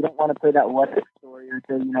you don't want to play that what if story, or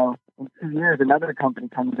to in 2 years another company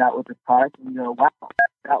comes out with this product and you go, wow,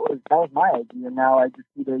 that was my idea. Now I just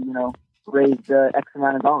need to raise X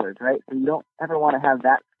amount of dollars, right? So you don't ever want to have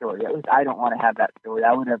that story. At least I don't want to have that story.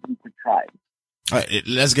 I would have at least tried. All right,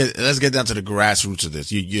 let's get down to the grassroots of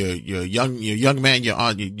this. You're a young man.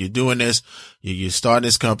 You're doing this. You're starting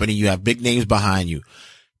this company. You have big names behind you.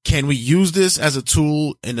 Can we use this as a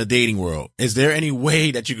tool in the dating world? Is there any way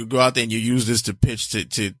that you could go out there and you use this to pitch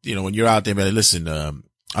to when you're out there, but listen,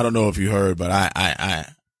 I don't know if you heard, but I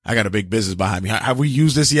got a big business behind me. Have we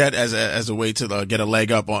used this yet as a way to get a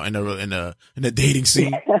leg up in the dating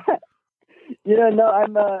scene? No,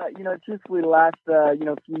 I'm, truthfully, the last,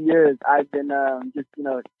 few years, I've been, just,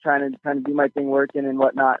 trying to do my thing, working and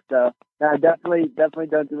whatnot. So, no, I definitely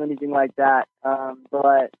don't do anything like that.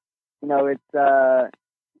 But,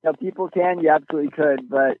 it's, people can, you absolutely could,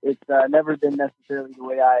 but it's, never been necessarily the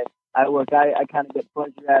way I work. I kind of get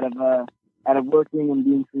pleasure out of working and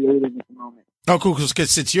being creative at the moment. Oh, cool.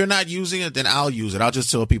 Because since you're not using it, then I'll use it. I'll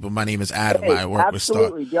just tell people my name is Adam. Hey, I work with Star.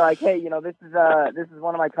 Absolutely. You're like, hey, this is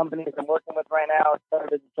one of my companies I'm working with right now.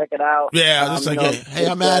 Started to check it out. Yeah, just hey,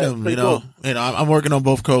 I'm Adam. Cool. I'm working on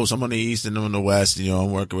both coasts. I'm on the east and on the west.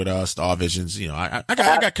 I'm working with Star Visions. I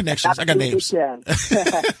got connections. I got names.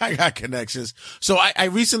 I got connections. So I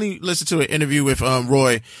recently listened to an interview with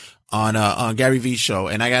Roy on Gary Vee's show,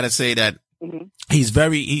 and I got to say that. Mm-hmm. He's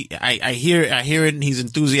I hear it, and he's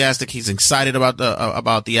enthusiastic. He's excited about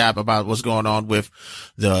the app, about what's going on with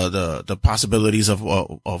the possibilities of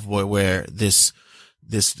where this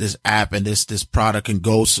app and this product can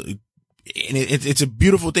go. So, and it's a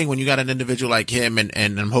beautiful thing when you got an individual like him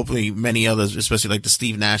and hopefully many others, especially like the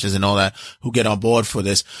Steve Nashes and all that, who get on board for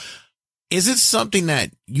this. Is it something that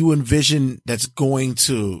you envision that's going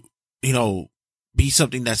to, be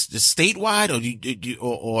something that's just statewide, or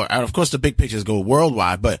or of course the big pictures go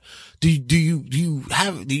worldwide, but do you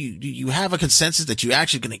have a consensus that you're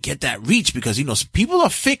actually going to get that reach? Because, you know, people are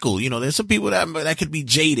fickle. You know, there's some people that could be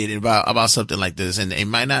jaded about something like this, and they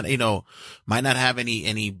might not have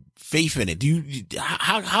any faith in it.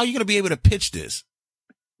 How are you going to be able to pitch this?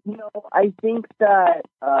 You know, I think that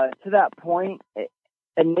to that point,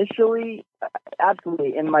 initially,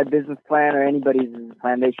 absolutely, in my business plan or anybody's business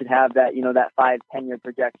plan, they should have that, you know, that 5-10 year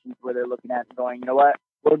projections where they're looking at and going, you know what,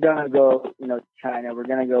 we're going to go, you know, to China, we're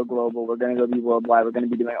going to go global, we're going to go be worldwide, we're going to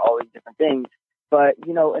be doing all these different things. But,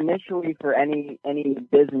 you know, initially for any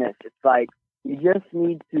business, it's like you just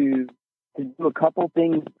need to do a couple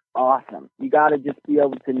things awesome. You got to just be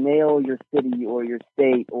able to nail your city or your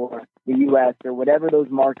state or the U.S. or whatever those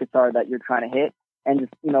markets are that you're trying to hit, and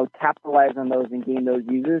just, you know, capitalize on those and gain those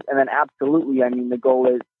users. And then absolutely, I mean, the goal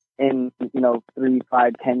is in, you know, 3,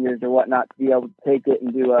 5, 10 years or whatnot to be able to take it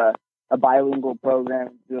and do a bilingual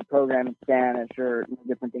program, do a program in Spanish or, you know,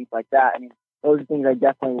 different things like that. I mean, those are things I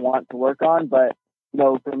definitely want to work on. But, you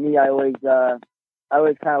know, for me, I always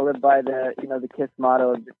kind of live by the, you know, the KISS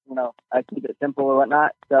motto of just, you know, I keep it simple or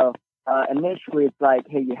whatnot. So initially it's like,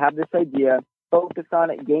 hey, you have this idea, focus on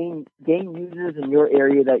it, gain users in your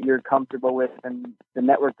area that you're comfortable with and the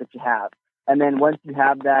network that you have. And then once you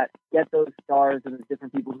have that, get those stars and the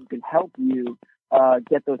different people who can help you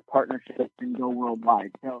get those partnerships and go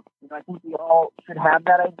worldwide. So, you know, I think we all should have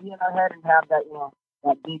that idea in our head and have that, you know,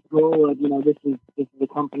 that big goal of, you know, this is a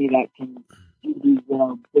company that can do these, you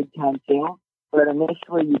know, big time sales. But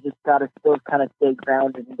initially, you just got to still kind of stay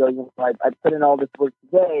grounded and go, you know, I put in all this work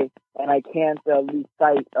today, and I can't lose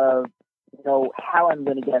sight of, you know, how I'm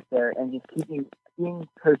going to get there, and just being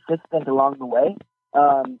persistent along the way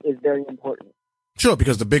is very important. Sure,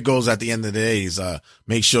 because the big goals at the end of the day is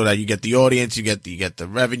make sure that you get the audience, you get the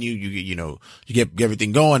revenue, you get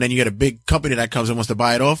everything going, and you get a big company that comes and wants to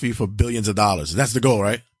buy it off you for billions of dollars. That's the goal,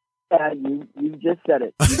 right? You just said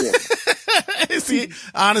it. You did. See,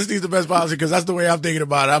 honesty is the best policy, because that's the way I'm thinking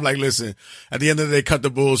about it. I'm like, listen, at the end of the day, cut the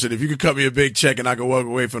bullshit. If you could cut me a big check and I can walk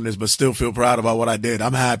away from this but still feel proud about what I did,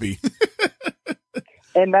 I'm happy.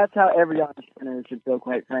 And that's how every entrepreneur should feel,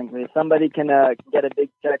 quite frankly. If somebody can get a big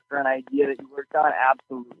check for an idea that you worked on,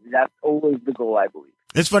 absolutely. That's always the goal, I believe.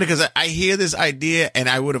 It's funny because I hear this idea, and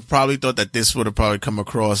I would have probably thought that this would have probably come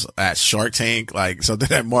across at Shark Tank, like something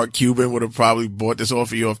that Mark Cuban would have probably bought this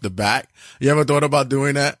off of you off the back. You ever thought about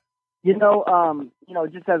doing that? You know,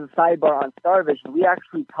 just as a sidebar on StarVision, we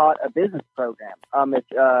actually taught a business program.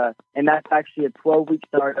 And that's actually a 12-week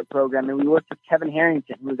startup program. And we worked with Kevin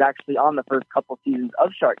Harrington, who was actually on the first couple seasons of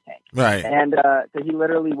Shark Tank. Right. And so he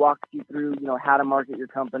literally walks you through, you know, how to market your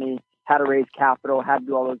company, how to raise capital, how to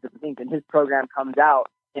do all those different things. And his program comes out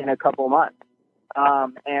in a couple months.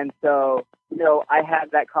 And so, you know, I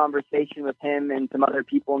had that conversation with him and some other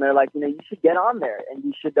people, and they're like, you know, you should get on there and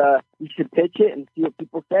you should pitch it and see what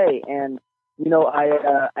people say. And, you know,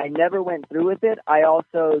 I never went through with it. I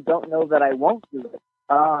also don't know that I won't do it.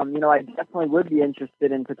 You know, I definitely would be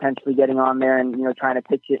interested in potentially getting on there and, you know, trying to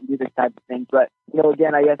pitch it and do this type of thing. But, you know,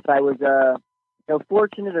 again, I guess I was, you know,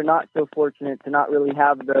 fortunate or not so fortunate to not really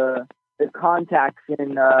have the contacts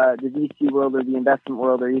in the VC world or the investment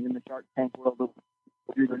world or even the Shark Tank world to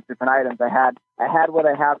do those different items. I had what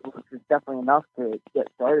I had, which was definitely enough to get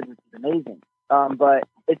started, which is amazing. But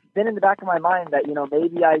it's been in the back of my mind that, you know,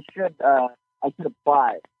 maybe I should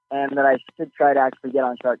apply and that I should try to actually get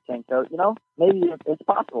on Shark Tank. So, you know, maybe it's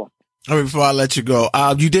possible. All right, before I let you go,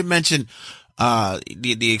 you did mention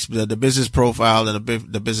the business profile and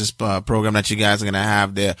the business program that you guys are going to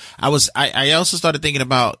have there. I also started thinking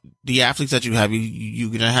about the athletes that you have. You're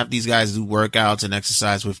going to have these guys do workouts and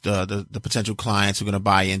exercise with the potential clients who are going to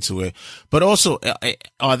buy into it. But also,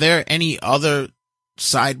 are there any other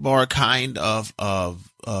sidebar kind of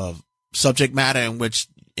subject matter in which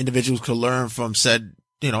individuals could learn from said,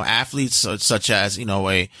 you know, athletes, such as, you know,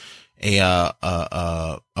 a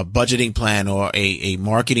budgeting plan or a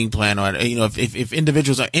marketing plan, or, you know, if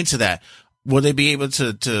individuals are into that, will they be able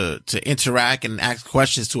to interact and ask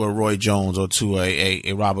questions to a Roy Jones or to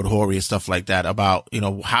a Robert Horry and stuff like that about, you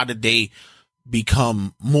know, how did they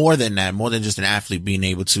become more than that, more than just an athlete, being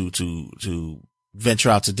able to venture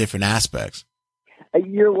out to different aspects?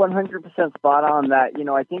 You're 100% spot on that. You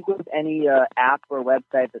know, I think with any app or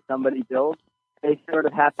website that somebody builds, they sort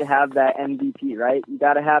of have to have that MVP, right? You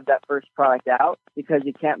got to have that first product out because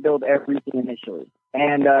you can't build everything initially.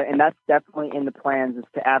 And that's definitely in the plans, is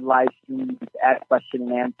to add live streams, to add question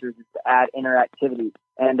and answers, is to add interactivity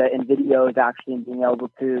and videos actually, and being able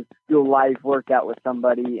to do a live workout with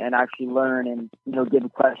somebody and actually learn and, you know, give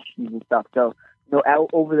questions and stuff. So,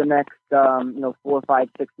 over the next 4, 5,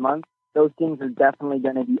 6 months, those things are definitely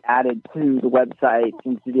going to be added to the website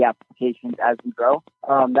and to the applications as we grow.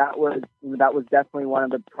 That was definitely one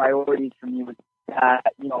of the priorities for me. Was that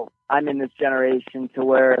I'm in this generation to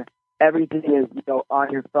where everything is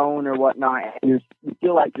on your phone or whatnot, and you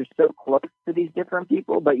feel like you're so close to these different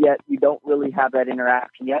people, but yet you don't really have that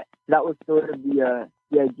interaction yet. That was sort of the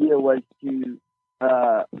idea, was to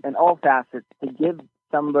in all facets, to give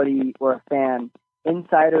somebody or a fan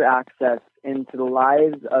insider access into the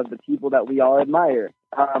lives of the people that we all admire,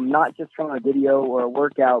 not just from a video or a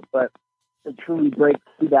workout, but to truly break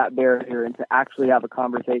through that barrier and to actually have a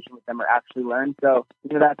conversation with them or actually learn. So,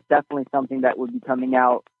 that's definitely something that would be coming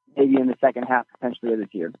out maybe in the second half, potentially, of this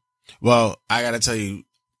year. Well, I got to tell you,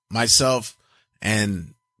 myself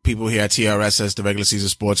and people here at TRSS, the Regular Season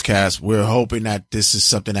Sportscast, we're hoping that this is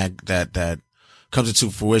something that comes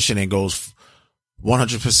into fruition and goes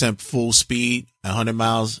 100% full speed, 100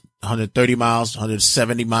 miles, 130 miles,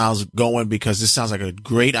 170 miles going, because this sounds like a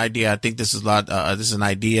great idea. I think this is this is an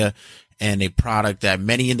idea and a product that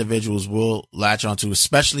many individuals will latch onto,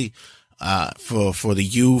 especially for the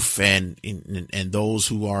youth and those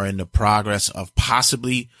who are in the progress of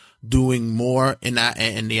possibly doing more in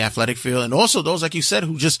the athletic field, and also those, like you said,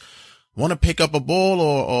 who just want to pick up a ball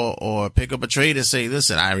or pick up a trade and say,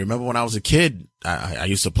 listen, I remember when I was a kid, I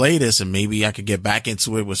used to play this, and maybe I could get back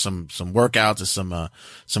into it with some workouts or some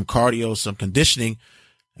cardio, some conditioning.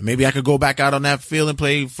 And maybe I could go back out on that field and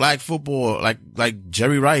play flag football like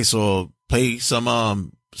Jerry Rice, or play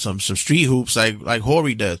some street hoops like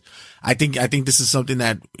Horry does. I think this is something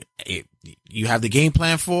that you have the game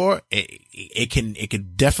plan for. It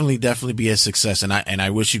could definitely be a success. And I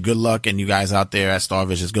wish you good luck, and you guys out there at Star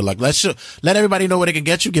Visions, good luck. Let everybody know where they can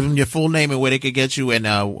get you. Give them your full name and where they can get you, and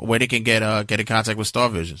where they can get in contact with Star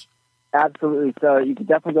Visions. Absolutely. So you can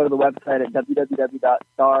definitely go to the website at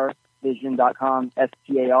www.starvision.com,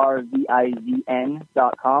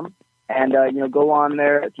 STARVIZN.com. And, go on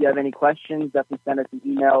there. If you have any questions, definitely send us an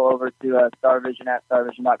email over to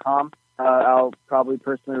starvision@starvision.com. I'll probably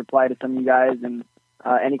personally reply to some of you guys. And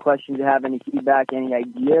any questions you have, any feedback, any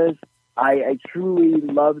ideas, I truly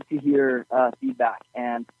love to hear feedback.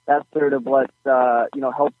 And that's sort of what,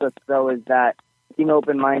 helps us grow, is that being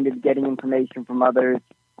open-minded, getting information from others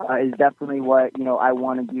is definitely what, I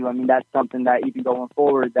want to do. I mean, that's something that even going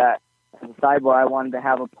forward, that as a sidebar, I wanted to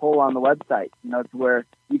have a poll on the website, to where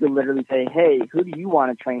you can literally say, hey, who do you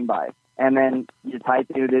want to train by? And then you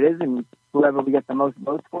type in who it is, and whoever we get the most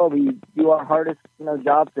votes for, we do our hardest,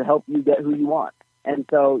 job to help you get who you want. And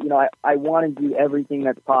so, I want to do everything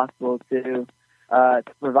that's possible to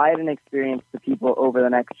provide an experience to people over the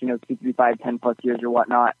next, 2, 3, 5, 10 plus years or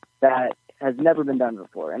whatnot, that has never been done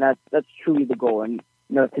before. And that's truly the goal. And,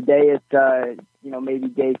 today it's, maybe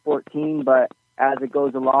day 14, but as it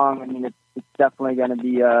goes along, I mean, it's definitely going to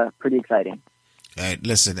be pretty exciting. Hey,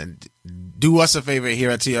 listen, and do us a favor here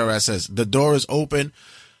at TRSS. The door is open.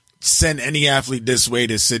 Send any athlete this way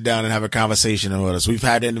to sit down and have a conversation with us. We've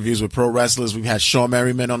had interviews with pro wrestlers. We've had Shawn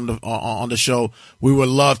Merriman on the show. We would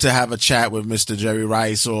love to have a chat with Mr. Jerry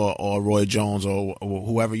Rice or Roy Jones or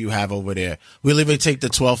whoever you have over there. We'll even take the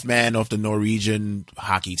 12th man off the Norwegian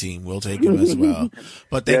hockey team. We'll take him as well.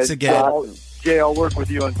 But thanks again. Jay, I'll work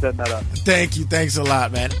with you on setting that up. Thank you. Thanks a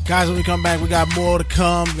lot, man. Guys, when we come back, we got more to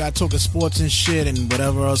come. We got talking sports and shit and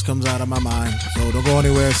whatever else comes out of my mind. So don't go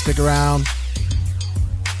anywhere. Stick around.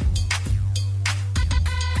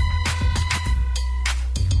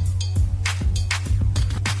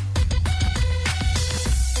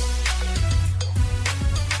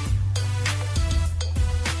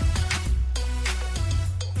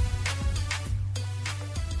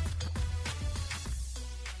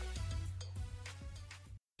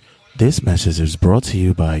 This message is brought to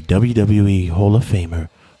you by WWE Hall of Famer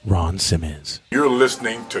Ron Simmons. You're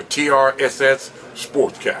listening to TRSS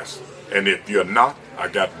Sportscast. And if you're not, I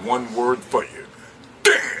got one word for you.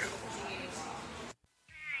 Damn!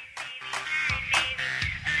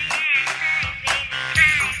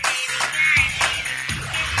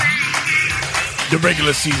 The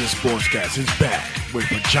Regular Season Sportscast is back with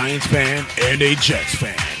a Giants fan and a Jets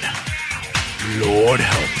fan. Lord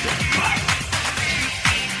help them.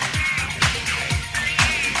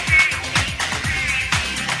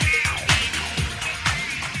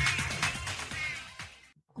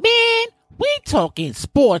 Talking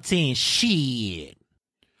sports and shit.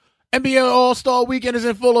 NBA All-Star Weekend is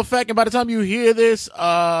in full effect, and by the time you hear this,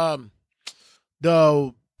 the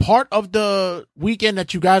part of the weekend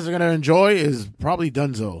that you guys are going to enjoy is probably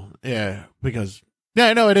donezo. Yeah, because,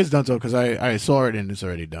 yeah, no, it is donezo because I saw it and it's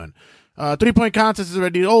already done. 3-point contest is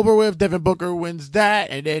already over with. Devin Booker wins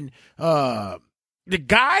that, and then the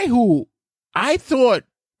guy who I thought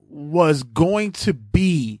was going to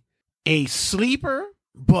be a sleeper,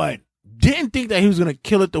 but didn't think that he was going to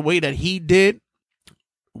kill it the way that he did,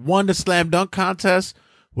 won the slam dunk contest,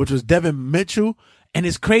 which was Devin Mitchell. And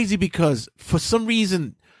it's crazy because for some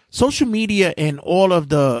reason, social media and all of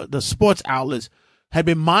the sports outlets had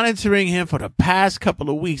been monitoring him for the past couple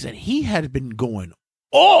of weeks, and he had been going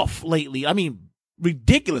off lately. I mean,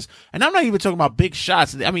 ridiculous. And I'm not even talking about big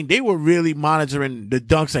shots. I mean, they were really monitoring the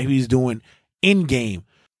dunks that he was doing in game.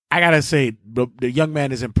 I got to say, the young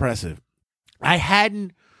man is impressive. I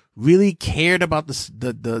hadn't really cared about the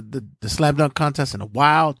slam dunk contest in a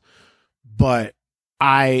while, but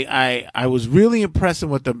I was really impressed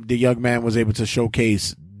with what the young man was able to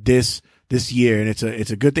showcase this year, and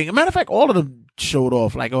it's a good thing. As a matter of fact, all of them showed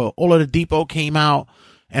off. Like, Oladipo came out,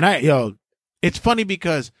 and it's funny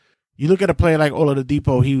because you look at a player like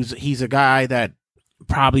Oladipo, he's a guy that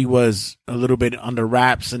probably was a little bit under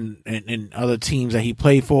wraps and other teams that he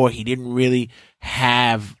played for. He didn't really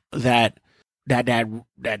have that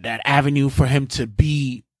avenue for him to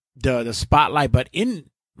be the spotlight. But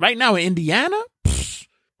right now in Indiana,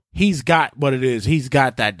 he's got what it is. He's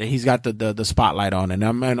got that. He's got the spotlight on, and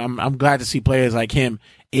I'm glad to see players like him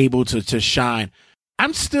able to shine.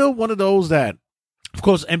 I'm still one of those that, of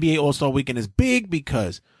course, NBA All-Star Weekend is big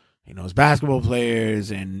because it's basketball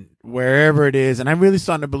players and wherever it is, and I'm really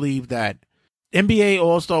starting to believe that NBA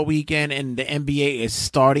All-Star Weekend and the NBA is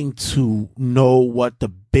starting to know what the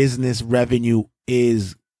business revenue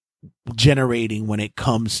is generating when it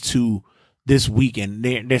comes to this weekend.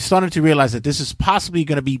 They're starting to realize that this is possibly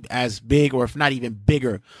going to be as big, or if not even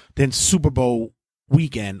bigger, than Super Bowl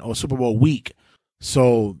weekend or Super Bowl week.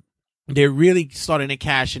 So they're really starting to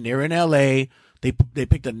cash in. They're in LA. They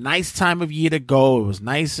picked a nice time of year to go. It was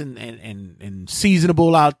nice and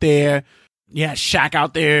seasonable out there. Yeah, Shaq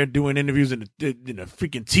out there doing interviews in a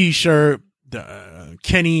freaking t-shirt.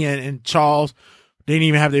 Kenny and Charles, they didn't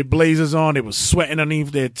even have their blazers on. They were sweating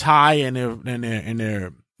underneath their tie and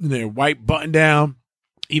their white button down.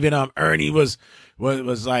 Even Ernie was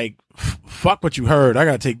like, "Fuck what you heard. I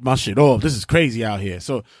gotta take my shit off. This is crazy out here."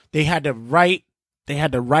 So they had the right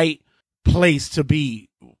place to be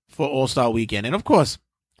for All-Star Weekend. And of course,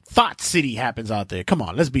 Thought City happens out there. Come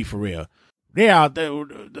on, let's be for real. They're out there.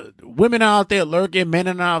 The women are out there lurking. Men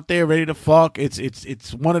are out there ready to fuck.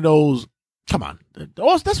 It's one of those. Come on,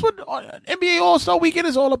 that's what NBA All-Star Weekend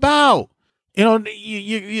is all about.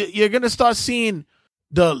 You're gonna start seeing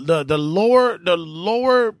the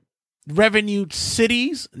lower revenue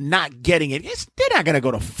cities not getting it. They're not gonna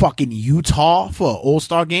go to fucking Utah for an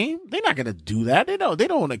All-Star game. They're not gonna do that. They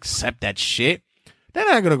don't accept that shit. They're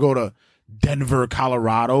not gonna go to Denver,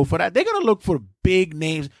 Colorado for that. They're gonna look for big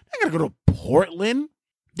names. They're gonna go to Portland.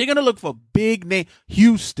 They're gonna look for big name.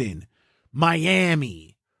 Houston,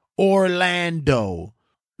 Miami, Orlando,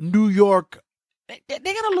 New York. They're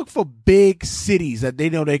gonna look for big cities that they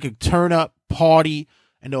know they can turn up, party,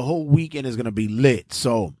 and the whole weekend is gonna be lit.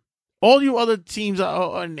 So all you other teams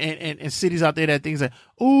and cities out there that things like,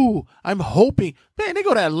 ooh, I'm hoping, man, they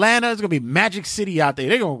go to Atlanta. It's gonna be Magic City out there.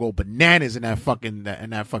 They're gonna go bananas in that fucking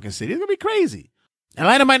city. It's gonna be crazy.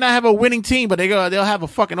 Atlanta might not have a winning team, but they'll have a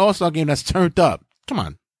fucking All-Star game that's turned up. Come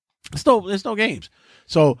on, there's no games.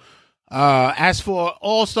 So as for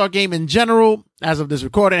All-Star game in general, as of this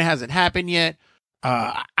recording, it hasn't happened yet.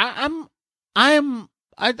 I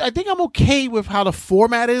think I'm okay with how the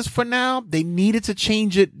format is for now. They needed to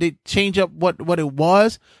change it. They change up what it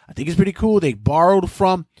was. I think it's pretty cool. They borrowed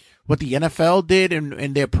from what the NFL did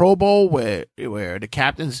in their Pro Bowl, where the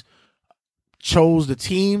captains chose the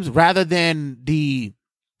teams rather than the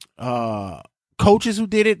coaches who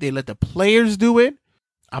did it. They let the players do it.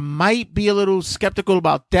 I might be a little skeptical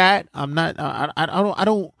about that. I'm not. I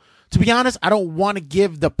don't. To be honest, I don't want to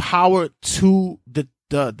give the power to the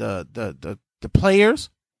players.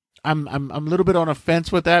 I'm a little bit on a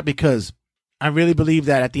fence with that because I really believe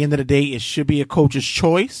that at the end of the day, it should be a coach's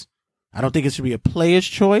choice. I don't think it should be a player's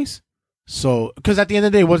choice. So, because at the end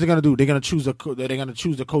of the day, what's they gonna do? They're gonna choose the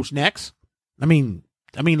coach next. I mean,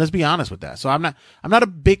 let's be honest with that. So I'm not a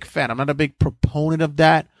big fan. I'm not a big proponent of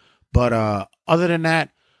that. But other than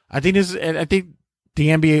that, I think the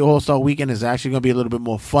NBA All-Star Weekend is actually gonna be a little bit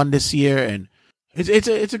more fun this year, and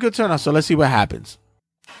it's a good turnout. So let's see what happens.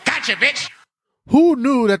 Gotcha, bitch. Who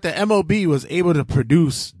knew that the MLB was able to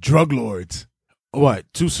produce drug lords?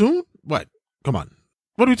 What? Too soon? What? Come on.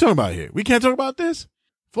 What are we talking about here? We can't talk about this?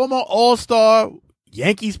 Former All-Star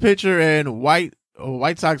Yankees pitcher and White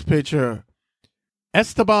Sox pitcher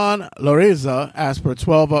Esteban Loaiza, as per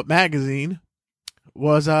 12 Up magazine,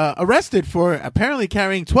 was arrested for apparently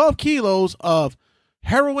carrying 12 kilos of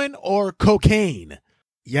heroin or cocaine?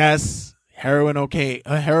 Yes, heroin, okay,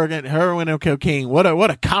 heroin or cocaine. What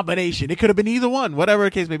a combination. It could have been either one, whatever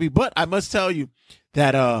the case may be. But I must tell you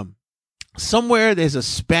that somewhere there's a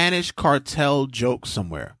Spanish cartel joke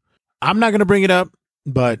somewhere. I'm not gonna bring it up,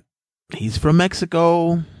 but he's from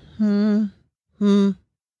Mexico.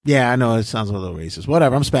 Yeah, I know it sounds a little racist.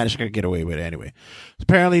 Whatever, I'm Spanish. I can get away with it anyway.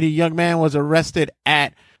 Apparently, the young man was arrested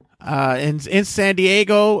at in San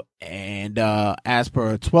Diego, and as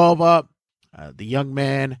per 12 Up, the young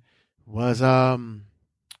man was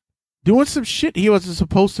doing some shit he wasn't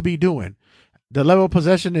supposed to be doing. The level of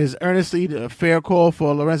possession is earnestly a fair call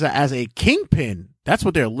for Lorenzo as a kingpin. That's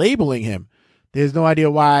what they're labeling him. There's no idea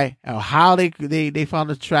why or how they found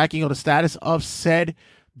the tracking or the status of said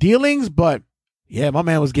dealings, but yeah, my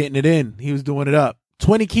man was getting it in. He was doing it up.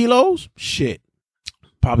 20 kilos? Shit.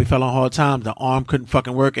 Probably fell on hard times. The arm couldn't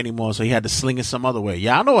fucking work anymore, so he had to sling it some other way.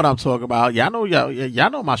 Y'all know what I'm talking about. Y'all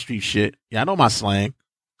know my street shit. Y'all know my slang.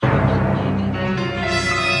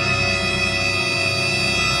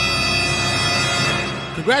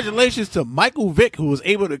 Congratulations to Michael Vick, who was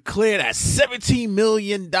able to clear that $17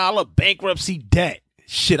 million bankruptcy debt.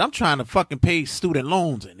 Shit, I'm trying to fucking pay student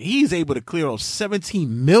loans, and he's able to clear off $17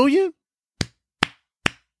 million?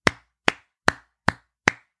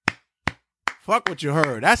 Fuck what you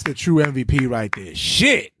heard. That's the true MVP right there.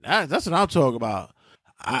 Shit. That's what I'm talking about.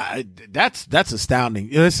 That's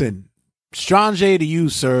astounding. Listen, Strange to you,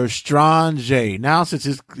 sir. Strange. Now, since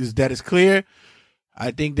his debt is clear,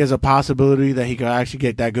 I think there's a possibility that he could actually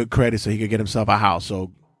get that good credit so he could get himself a house.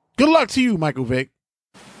 So good luck to you, Michael Vick.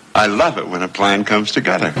 I love it when a plan comes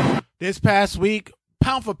together. This past week,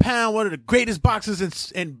 pound for pound, one of the greatest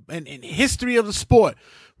boxers in history of the sport,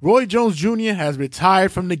 Roy Jones Jr. has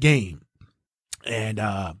retired from the game. And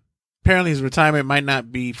apparently his retirement might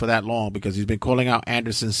not be for that long because he's been calling out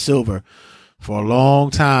Anderson Silva for a long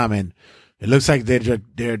time, and it looks like they're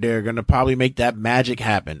going to probably make that magic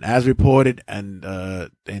happen. As reported, and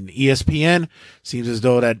ESPN seems as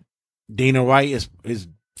though that Dana White is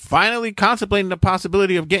finally contemplating the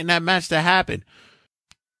possibility of getting that match to happen.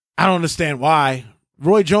 I don't understand why.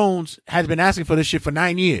 Roy Jones has been asking for this shit for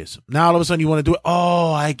 9 years. Now all of a sudden you want to do it.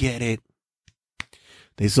 Oh, I get it.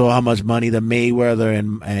 They saw how much money the Mayweather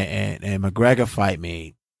and McGregor fight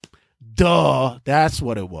made. Duh, that's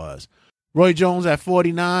what it was. Roy Jones at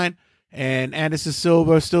 49 and Anderson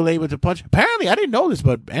Silva still able to punch. Apparently, I didn't know this,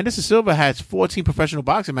 but Anderson Silva has 14 professional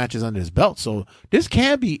boxing matches under his belt, so this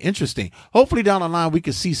can be interesting. Hopefully down the line we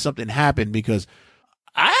can see something happen because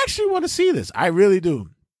I actually want to see this. I really do.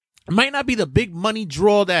 It might not be the big money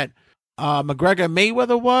draw that McGregor and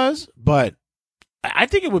Mayweather was, but I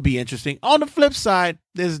think it would be interesting. On the flip side,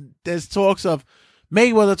 there's talks of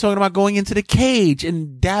Mayweather talking about going into the cage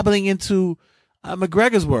and dabbling into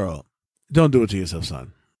McGregor's world. Don't do it to yourself,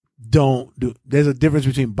 son. There's a difference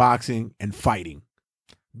between boxing and fighting.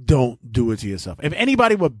 Don't do it to yourself. If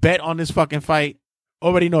anybody would bet on this fucking fight,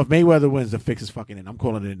 already know if Mayweather wins, the fix is fucking in. I'm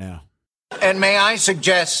calling it now. And may I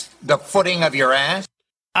suggest the footing of your ass?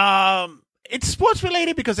 It's sports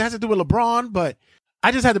related because it has to do with LeBron, but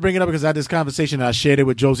I just had to bring it up because I had this conversation and I shared it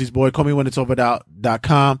with Josie's boy. Call me when it's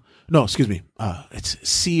over.com. No, excuse me. It's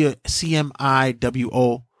CMIWO.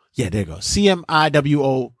 Yeah, there you go.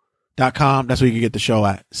 CMIWO.com. That's where you can get the show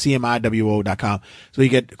at. CMIWO.com. So you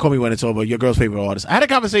get Call Me When It's Over, your girl's favorite artist. I had a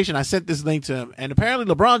conversation. I sent this link to him, and apparently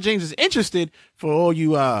LeBron James is interested for all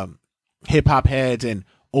you hip hop heads and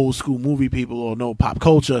old school movie people or know pop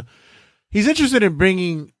culture. He's interested in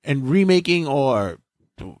bringing and remaking or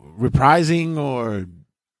reprising or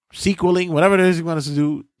sequeling, whatever it is he wants to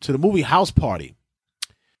do, to the movie House Party.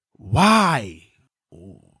 Why?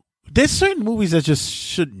 There's certain movies that just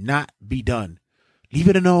should not be done. Leave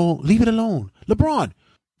it alone. LeBron,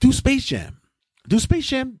 do Space Jam. Do Space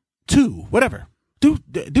Jam 2. Whatever. Do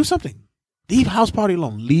something. Leave House Party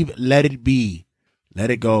alone. Let it be. Let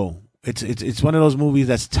it go. It's one of those movies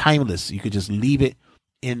that's timeless. You could just leave it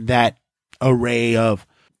in that array of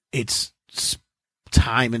its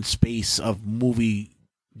time and space of movie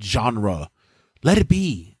genre. Let it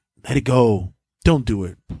be. Let it go. Don't do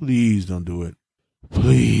it. Please don't do it.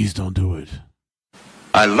 Please don't do it.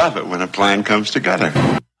 I love it when a plan comes together.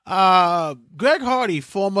 Greg Hardy,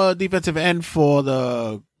 former defensive end for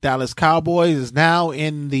the Dallas Cowboys, is now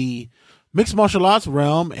in the mixed martial arts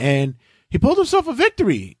realm, and he pulled himself a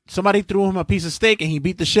victory. Somebody threw him a piece of steak, and he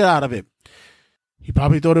beat the shit out of it. He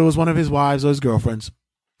probably thought it was one of his wives or his girlfriends.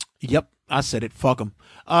 Yep, I said it. Fuck him.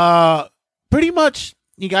 Pretty much,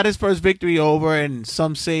 he got his first victory over, and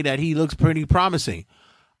some say that he looks pretty promising.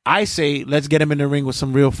 I say, let's get him in the ring with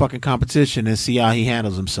some real fucking competition and see how he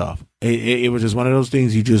handles himself. It was just one of those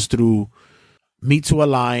things you just threw meat to a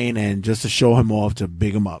lion and just to show him off, to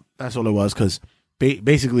big him up. That's all it was, because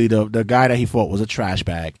basically the guy that he fought was a trash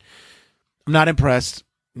bag. I'm not impressed.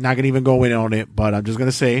 Not gonna even go in on it, but I'm just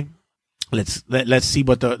gonna say, let's see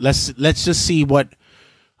what let's just see what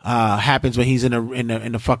happens when he's in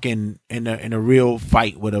a real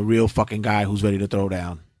fight with a real fucking guy who's ready to throw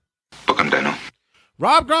down. Book him, Dano.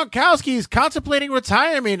 Rob Gronkowski is contemplating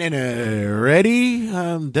retirement, and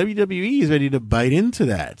WWE is ready to bite into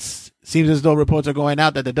that. Seems as though reports are going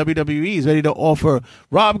out that the WWE is ready to offer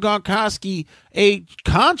Rob Gronkowski a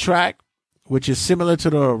contract, which is similar to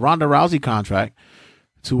the Ronda Rousey contract,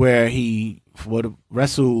 to where he would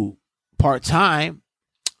wrestle part-time.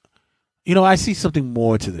 You know, I see something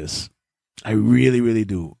more to this. I really, really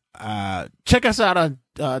do. Check us out on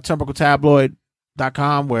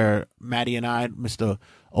TurnbuckleTabloid.com, where Maddie and I, Mr.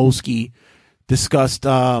 Olski, discussed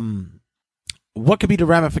what could be the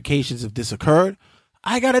ramifications if this occurred.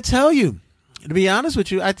 I gotta tell you, to be honest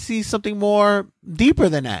with you, I see something more deeper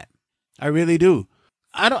than that. I really do.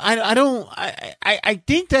 I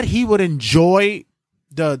think that he would enjoy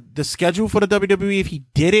the schedule for the WWE if he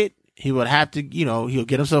did it. He would have to, he'll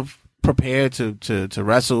get himself prepared to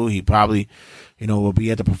wrestle. He probably, will be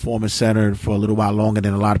at the Performance Center for a little while longer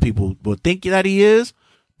than a lot of people would think that he is.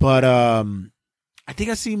 But I think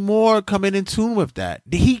I see more coming in tune with that.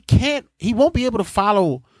 He won't be able to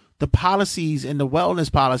follow the policies and the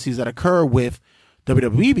wellness policies that occur with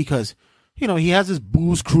WWE, because he has this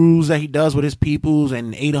booze cruise that he does with his peoples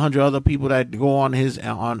and 800 other people that go on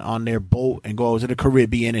on their boat and go to the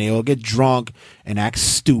Caribbean, and they'll get drunk and act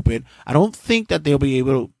stupid. I don't think that he'll be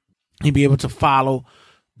able to follow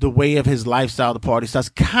the way of his lifestyle, the party starts.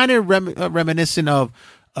 Kind of reminiscent of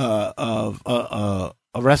a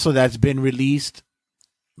wrestler that's been released,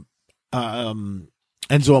 Enzo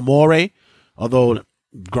Amore, although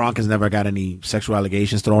Gronk has never got any sexual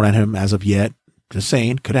allegations thrown at him as of yet. Just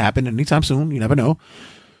saying, could happen anytime soon. You never know.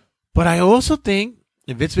 But I also think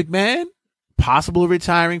Vince McMahon, possible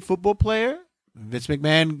retiring football player, Vince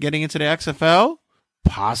McMahon getting into the XFL,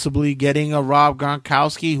 possibly getting a Rob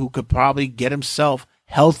Gronkowski who could probably get himself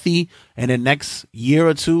healthy in the next year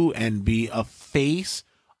or two and be a face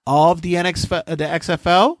of the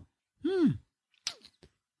XFL.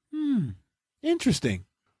 Interesting.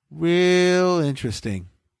 Real interesting.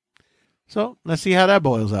 So let's see how that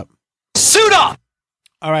boils up. Suit up!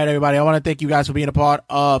 All right, everybody. I want to thank you guys for being a part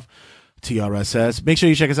of TRSS. Make sure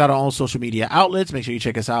you check us out on all social media outlets. Make sure you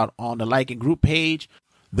check us out on the like and group page,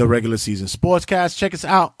 The Regular Season Sportscast. Check us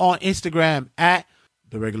out on Instagram at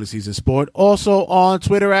The Regular Season Sport. Also on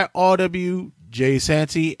Twitter at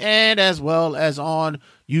RWJSanty, and as well as on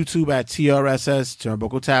YouTube at TRSS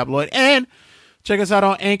Turnbuckle Tabloid. And check us out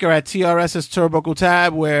on Anchor at TRSS Turnbuckle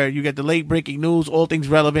Tab, where you get the late breaking news, all things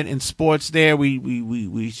relevant in sports there. We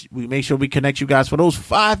make sure we connect you guys for those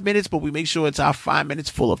 5 minutes, but we make sure it's our 5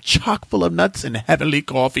 minutes chock full of nuts and heavenly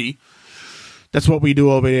coffee. That's what we do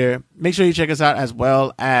over there. Make sure you check us out as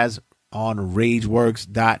well as on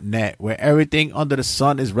RageWorks.net, where everything under the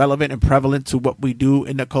sun is relevant and prevalent to what we do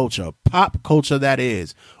in the culture. Pop culture, that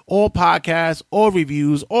is. All podcasts, all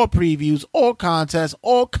reviews, all previews, all contests,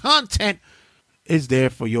 all content is there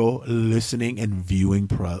for your listening and viewing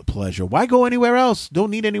pleasure. Why go anywhere else? Don't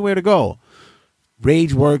need anywhere to go.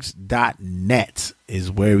 RageWorks.net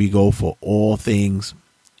is where we go for all things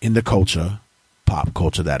in the culture, pop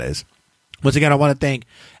culture, that is. Once again, I want to thank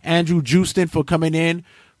Andrew Justin for coming in,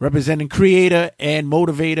 representing creator and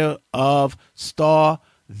motivator of Star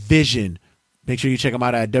Vision. Make sure you check him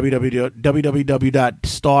out at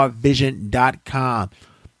www.starvision.com.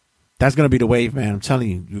 That's going to be the wave, man. I'm telling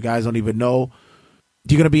you, you guys don't even know.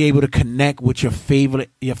 You're going to be able to connect with your favorite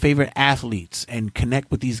athletes and connect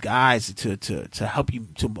with these guys to help you,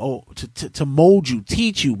 to mold you,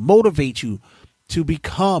 teach you, motivate you to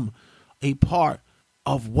become a part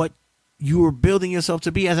of what you are building yourself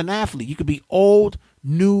to be as an athlete. You could be old,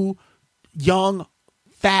 new, young,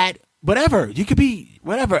 fat, whatever. You could be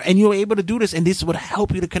whatever, and you're able to do this, and this would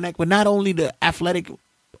help you to connect with not only the athletic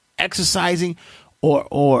exercising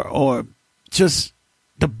or just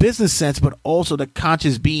the business sense, but also the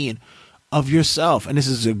conscious being of yourself. And this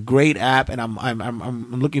is a great app, and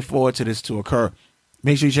I'm looking forward to this to occur.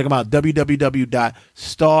 Make sure you check them out,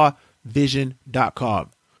 www.starvision.com.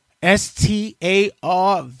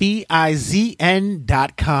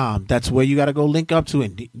 STARVIZN.com. That's where you got to go link up to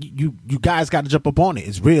it. You guys got to jump up on it.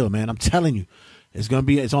 It's real, man. I'm telling you,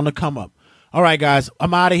 it's on the come up. All right, guys,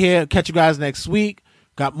 I'm out of here. Catch you guys next week.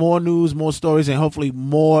 Got more news, more stories, and hopefully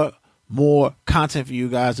more content for you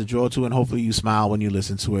guys to draw to, and hopefully you smile when you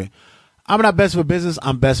listen to it. I'm not best for business.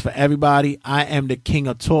 I'm best for everybody. I am the king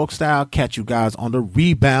of talk style. Catch you guys on the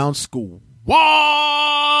Rebound School.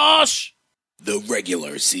 Wash! The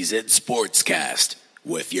regular season sportscast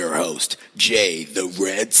with your host, Jay the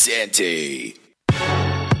Red Santee.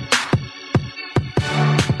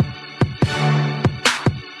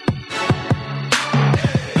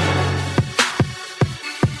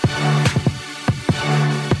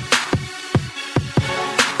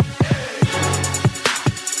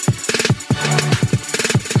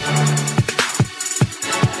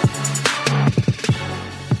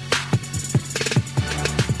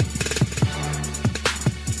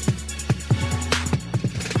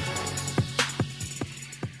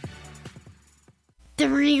 The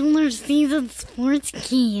regular season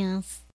sportscast.